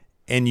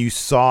 and you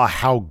saw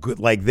how good,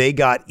 like, they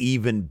got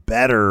even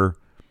better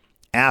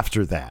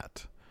after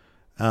that.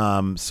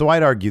 So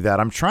I'd argue that.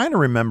 I'm trying to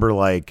remember,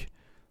 like,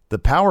 the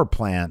Power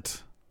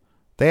Plant,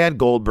 they had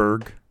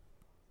Goldberg.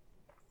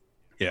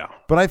 Yeah.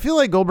 But I feel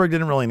like Goldberg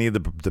didn't really need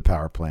the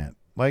Power Plant.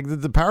 Like,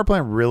 did the Power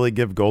Plant really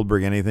give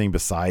Goldberg anything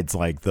besides,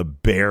 like, the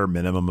bare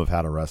minimum of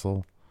how to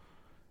wrestle?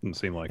 Didn't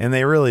seem like. And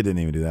they really didn't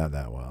even do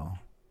that well.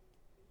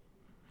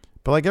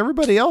 But, like,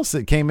 everybody else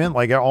that came in,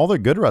 like, all the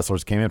good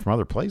wrestlers came in from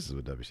other places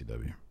with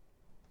WCW.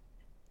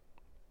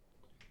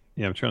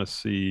 Yeah, I'm trying to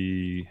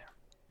see.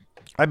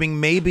 I mean,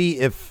 maybe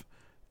if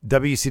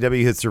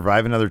WCW had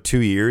survived another 2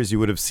 years, you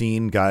would have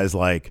seen guys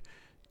like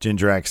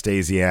Jindrak,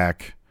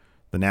 Stasiak,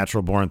 the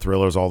Natural Born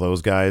Thrillers, all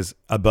those guys,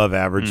 above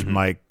average.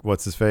 Mike,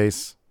 what's his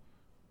face?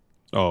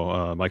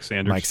 Oh, Mike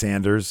Sanders. Mike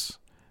Sanders.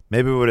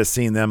 Maybe we would have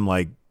seen them,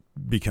 like,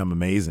 become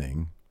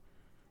amazing.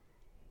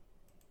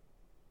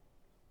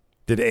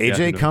 Did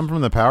AJ come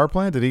from the power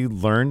plant? Did he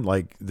learn?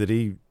 Did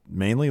he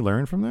mainly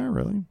learn from there?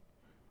 Really?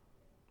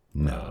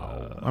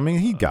 No. I mean,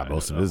 he got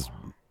most of his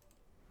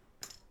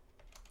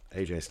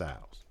AJ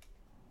Styles.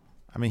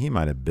 I mean, he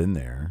might have been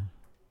there.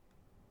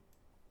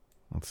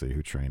 Let's see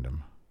who trained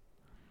him.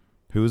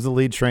 Who was the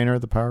lead trainer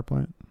at the power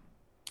plant?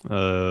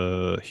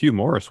 Hugh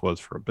Morris was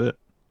for a bit.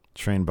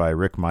 Trained by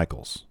Rick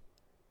Michaels,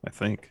 I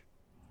think.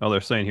 Oh,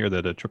 they're saying here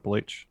that Triple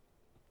H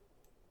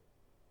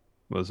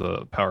was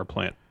a power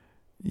plant.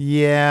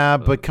 Yeah,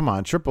 but come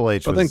on, Triple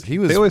H was. He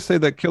was. They always say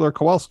that Killer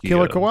Kowalski.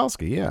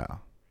 Yeah,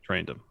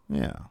 trained him.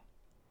 Yeah.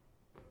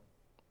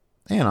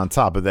 And on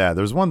top of that,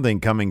 there's one thing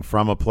coming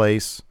from a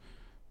place,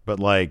 but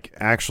like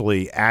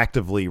actually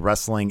actively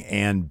wrestling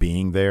and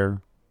being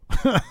there.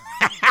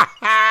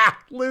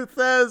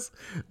 Luthez.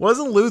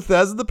 Wasn't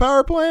Luthez at the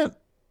power plant?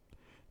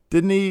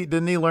 Didn't he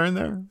learn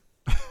there?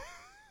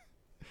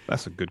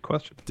 That's a good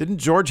question. Didn't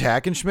George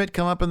Hackenschmidt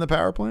come up in the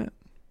power plant?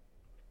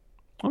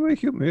 I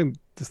mean,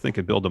 just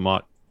thinking Bill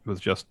DeMott was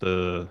just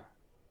the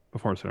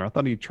performance center. I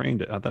thought he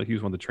trained it. I thought he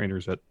was one of the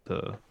trainers at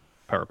the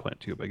power plant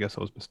too, but I guess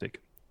I was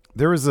mistaken.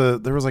 There was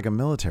like a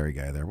military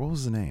guy there. What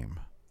was the name?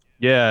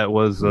 Yeah, it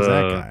was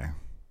that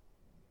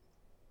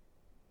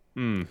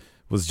guy.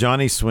 Was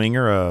Johnny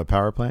Swinger a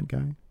power plant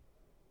guy?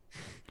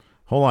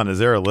 Hold on, is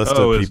there a list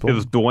of people? It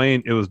was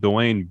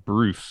Dwayne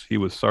Bruce. He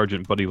was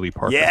Sergeant Buddy Lee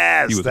Parker.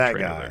 Yes, he was that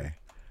guy. There.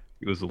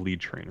 He was the lead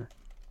trainer.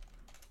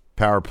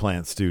 Power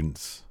plant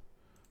students,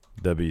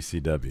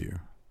 WCW.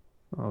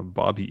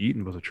 Bobby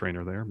Eaton was a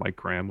trainer there. Mike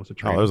Graham was a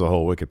trainer. Oh, there's a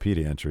whole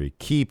Wikipedia entry.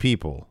 Key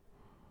people.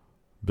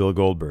 Bill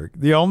Goldberg.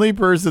 The only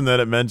person that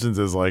it mentions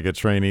is like a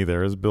trainee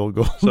there is Bill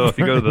Goldberg. So if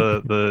you go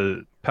to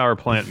the power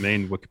plant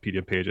main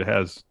Wikipedia page, it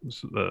has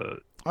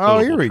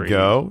here we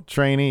go.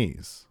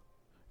 Trainees.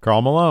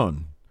 Karl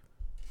Malone.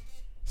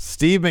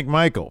 Steve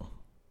McMichael.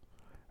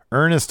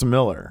 Ernest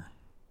Miller.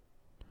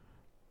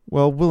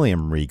 Well,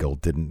 William Regal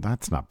didn't.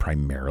 That's not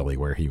primarily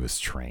where he was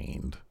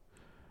trained.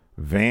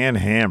 Van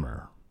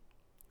Hammer.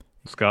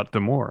 Scott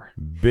D'Amore.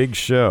 Big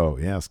Show.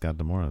 Yeah, Scott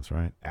D'Amore. That's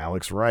right.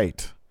 Alex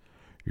Wright.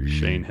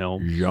 Shane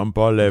Helms.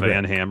 Jean-Paul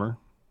Van Hammer.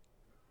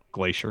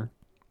 Glacier.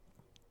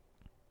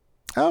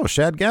 Oh,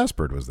 Shad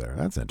Gaspard was there.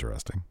 That's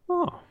interesting.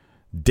 Oh.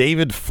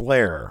 David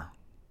Flair.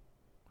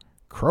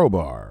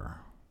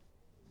 Crowbar.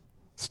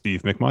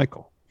 Steve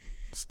McMichael.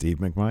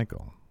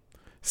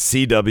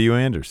 C.W.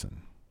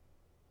 Anderson.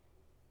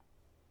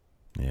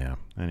 Yeah.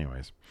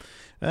 Anyways.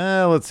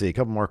 Let's see. A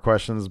couple more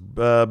questions.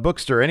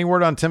 Bookster, any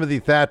word on Timothy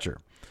Thatcher?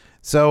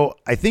 So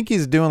I think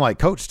he's doing like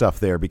coach stuff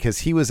there because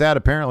he was at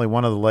apparently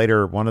one of the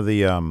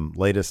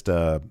latest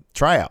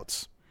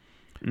tryouts,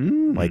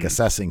 like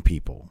assessing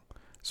people.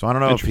 So I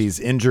don't know if he's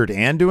injured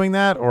and doing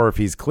that or if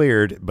he's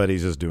cleared, but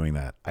he's just doing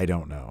that. I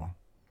don't know.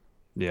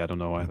 Yeah, I don't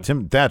know either.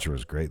 Tim Thatcher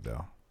was great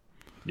though.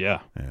 Yeah,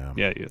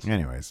 he is.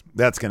 Anyways,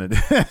 that's gonna do.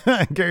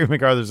 Gary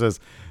MacArthur says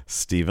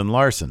Steven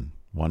Larson.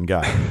 One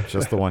guy,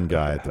 just the one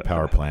guy at the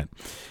power plant.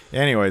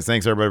 Anyways,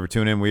 thanks everybody for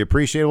tuning in. We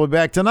appreciate it. We'll be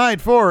back tonight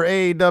for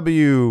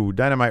AEW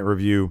Dynamite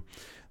review.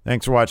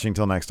 Thanks for watching.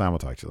 Until next time, we'll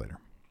talk to you later.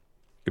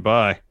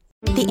 Goodbye.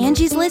 The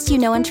Angie's List you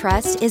know and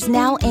trust is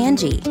now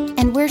Angie,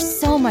 and we're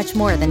so much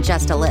more than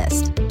just a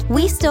list.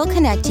 We still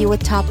connect you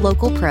with top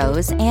local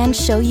pros and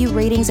show you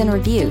ratings and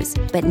reviews,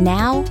 but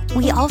now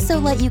we also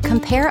let you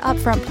compare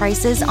upfront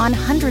prices on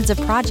hundreds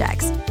of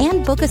projects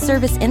and book a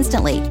service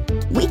instantly.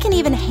 We can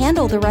even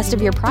handle the rest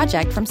of your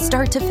project from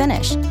start to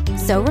finish.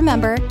 So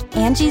remember,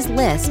 Angie's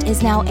List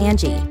is now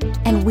Angie,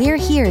 and we're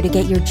here to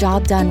get your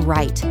job done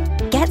right.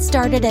 Get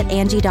started at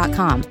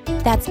Angie.com.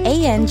 That's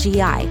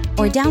ANGI,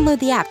 or download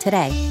the app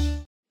today.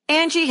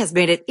 Angie has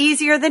made it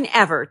easier than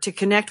ever to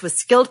connect with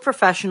skilled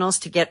professionals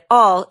to get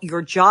all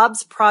your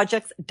jobs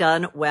projects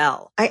done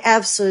well. I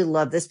absolutely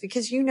love this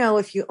because,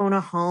 if you own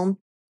a home,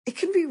 it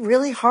can be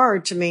really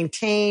hard to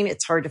maintain.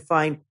 It's hard to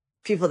find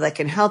people that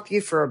can help you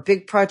for a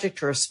big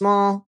project or a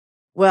small.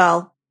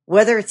 Well,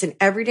 whether it's in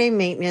everyday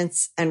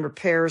maintenance and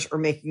repairs or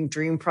making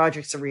dream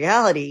projects a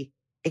reality,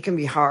 it can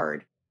be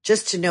hard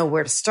just to know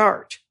where to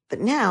start.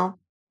 But now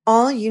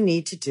all you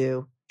need to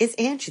do is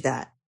Angie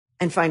that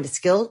and find a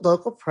skilled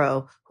local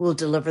pro who will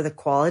deliver the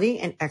quality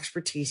and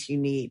expertise you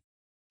need.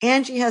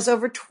 Angie has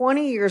over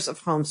 20 years of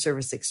home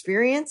service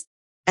experience,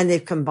 and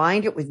they've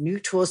combined it with new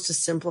tools to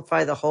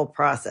simplify the whole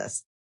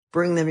process.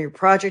 Bring them your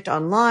project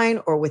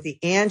online or with the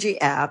Angie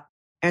app,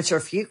 answer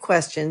a few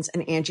questions,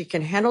 and Angie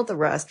can handle the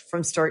rest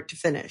from start to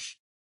finish.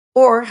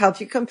 Or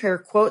help you compare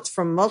quotes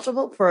from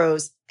multiple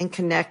pros and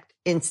connect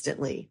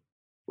instantly,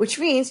 which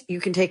means you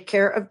can take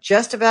care of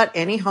just about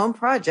any home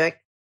project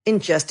in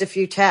just a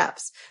few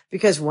taps.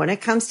 Because when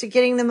it comes to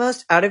getting the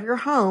most out of your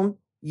home,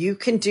 you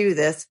can do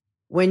this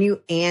when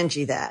you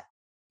Angie that.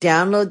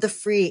 Download the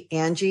free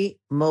Angie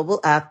mobile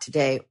app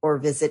today or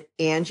visit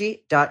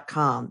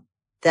Angie.com.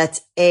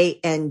 That's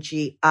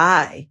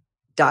ANGI.com.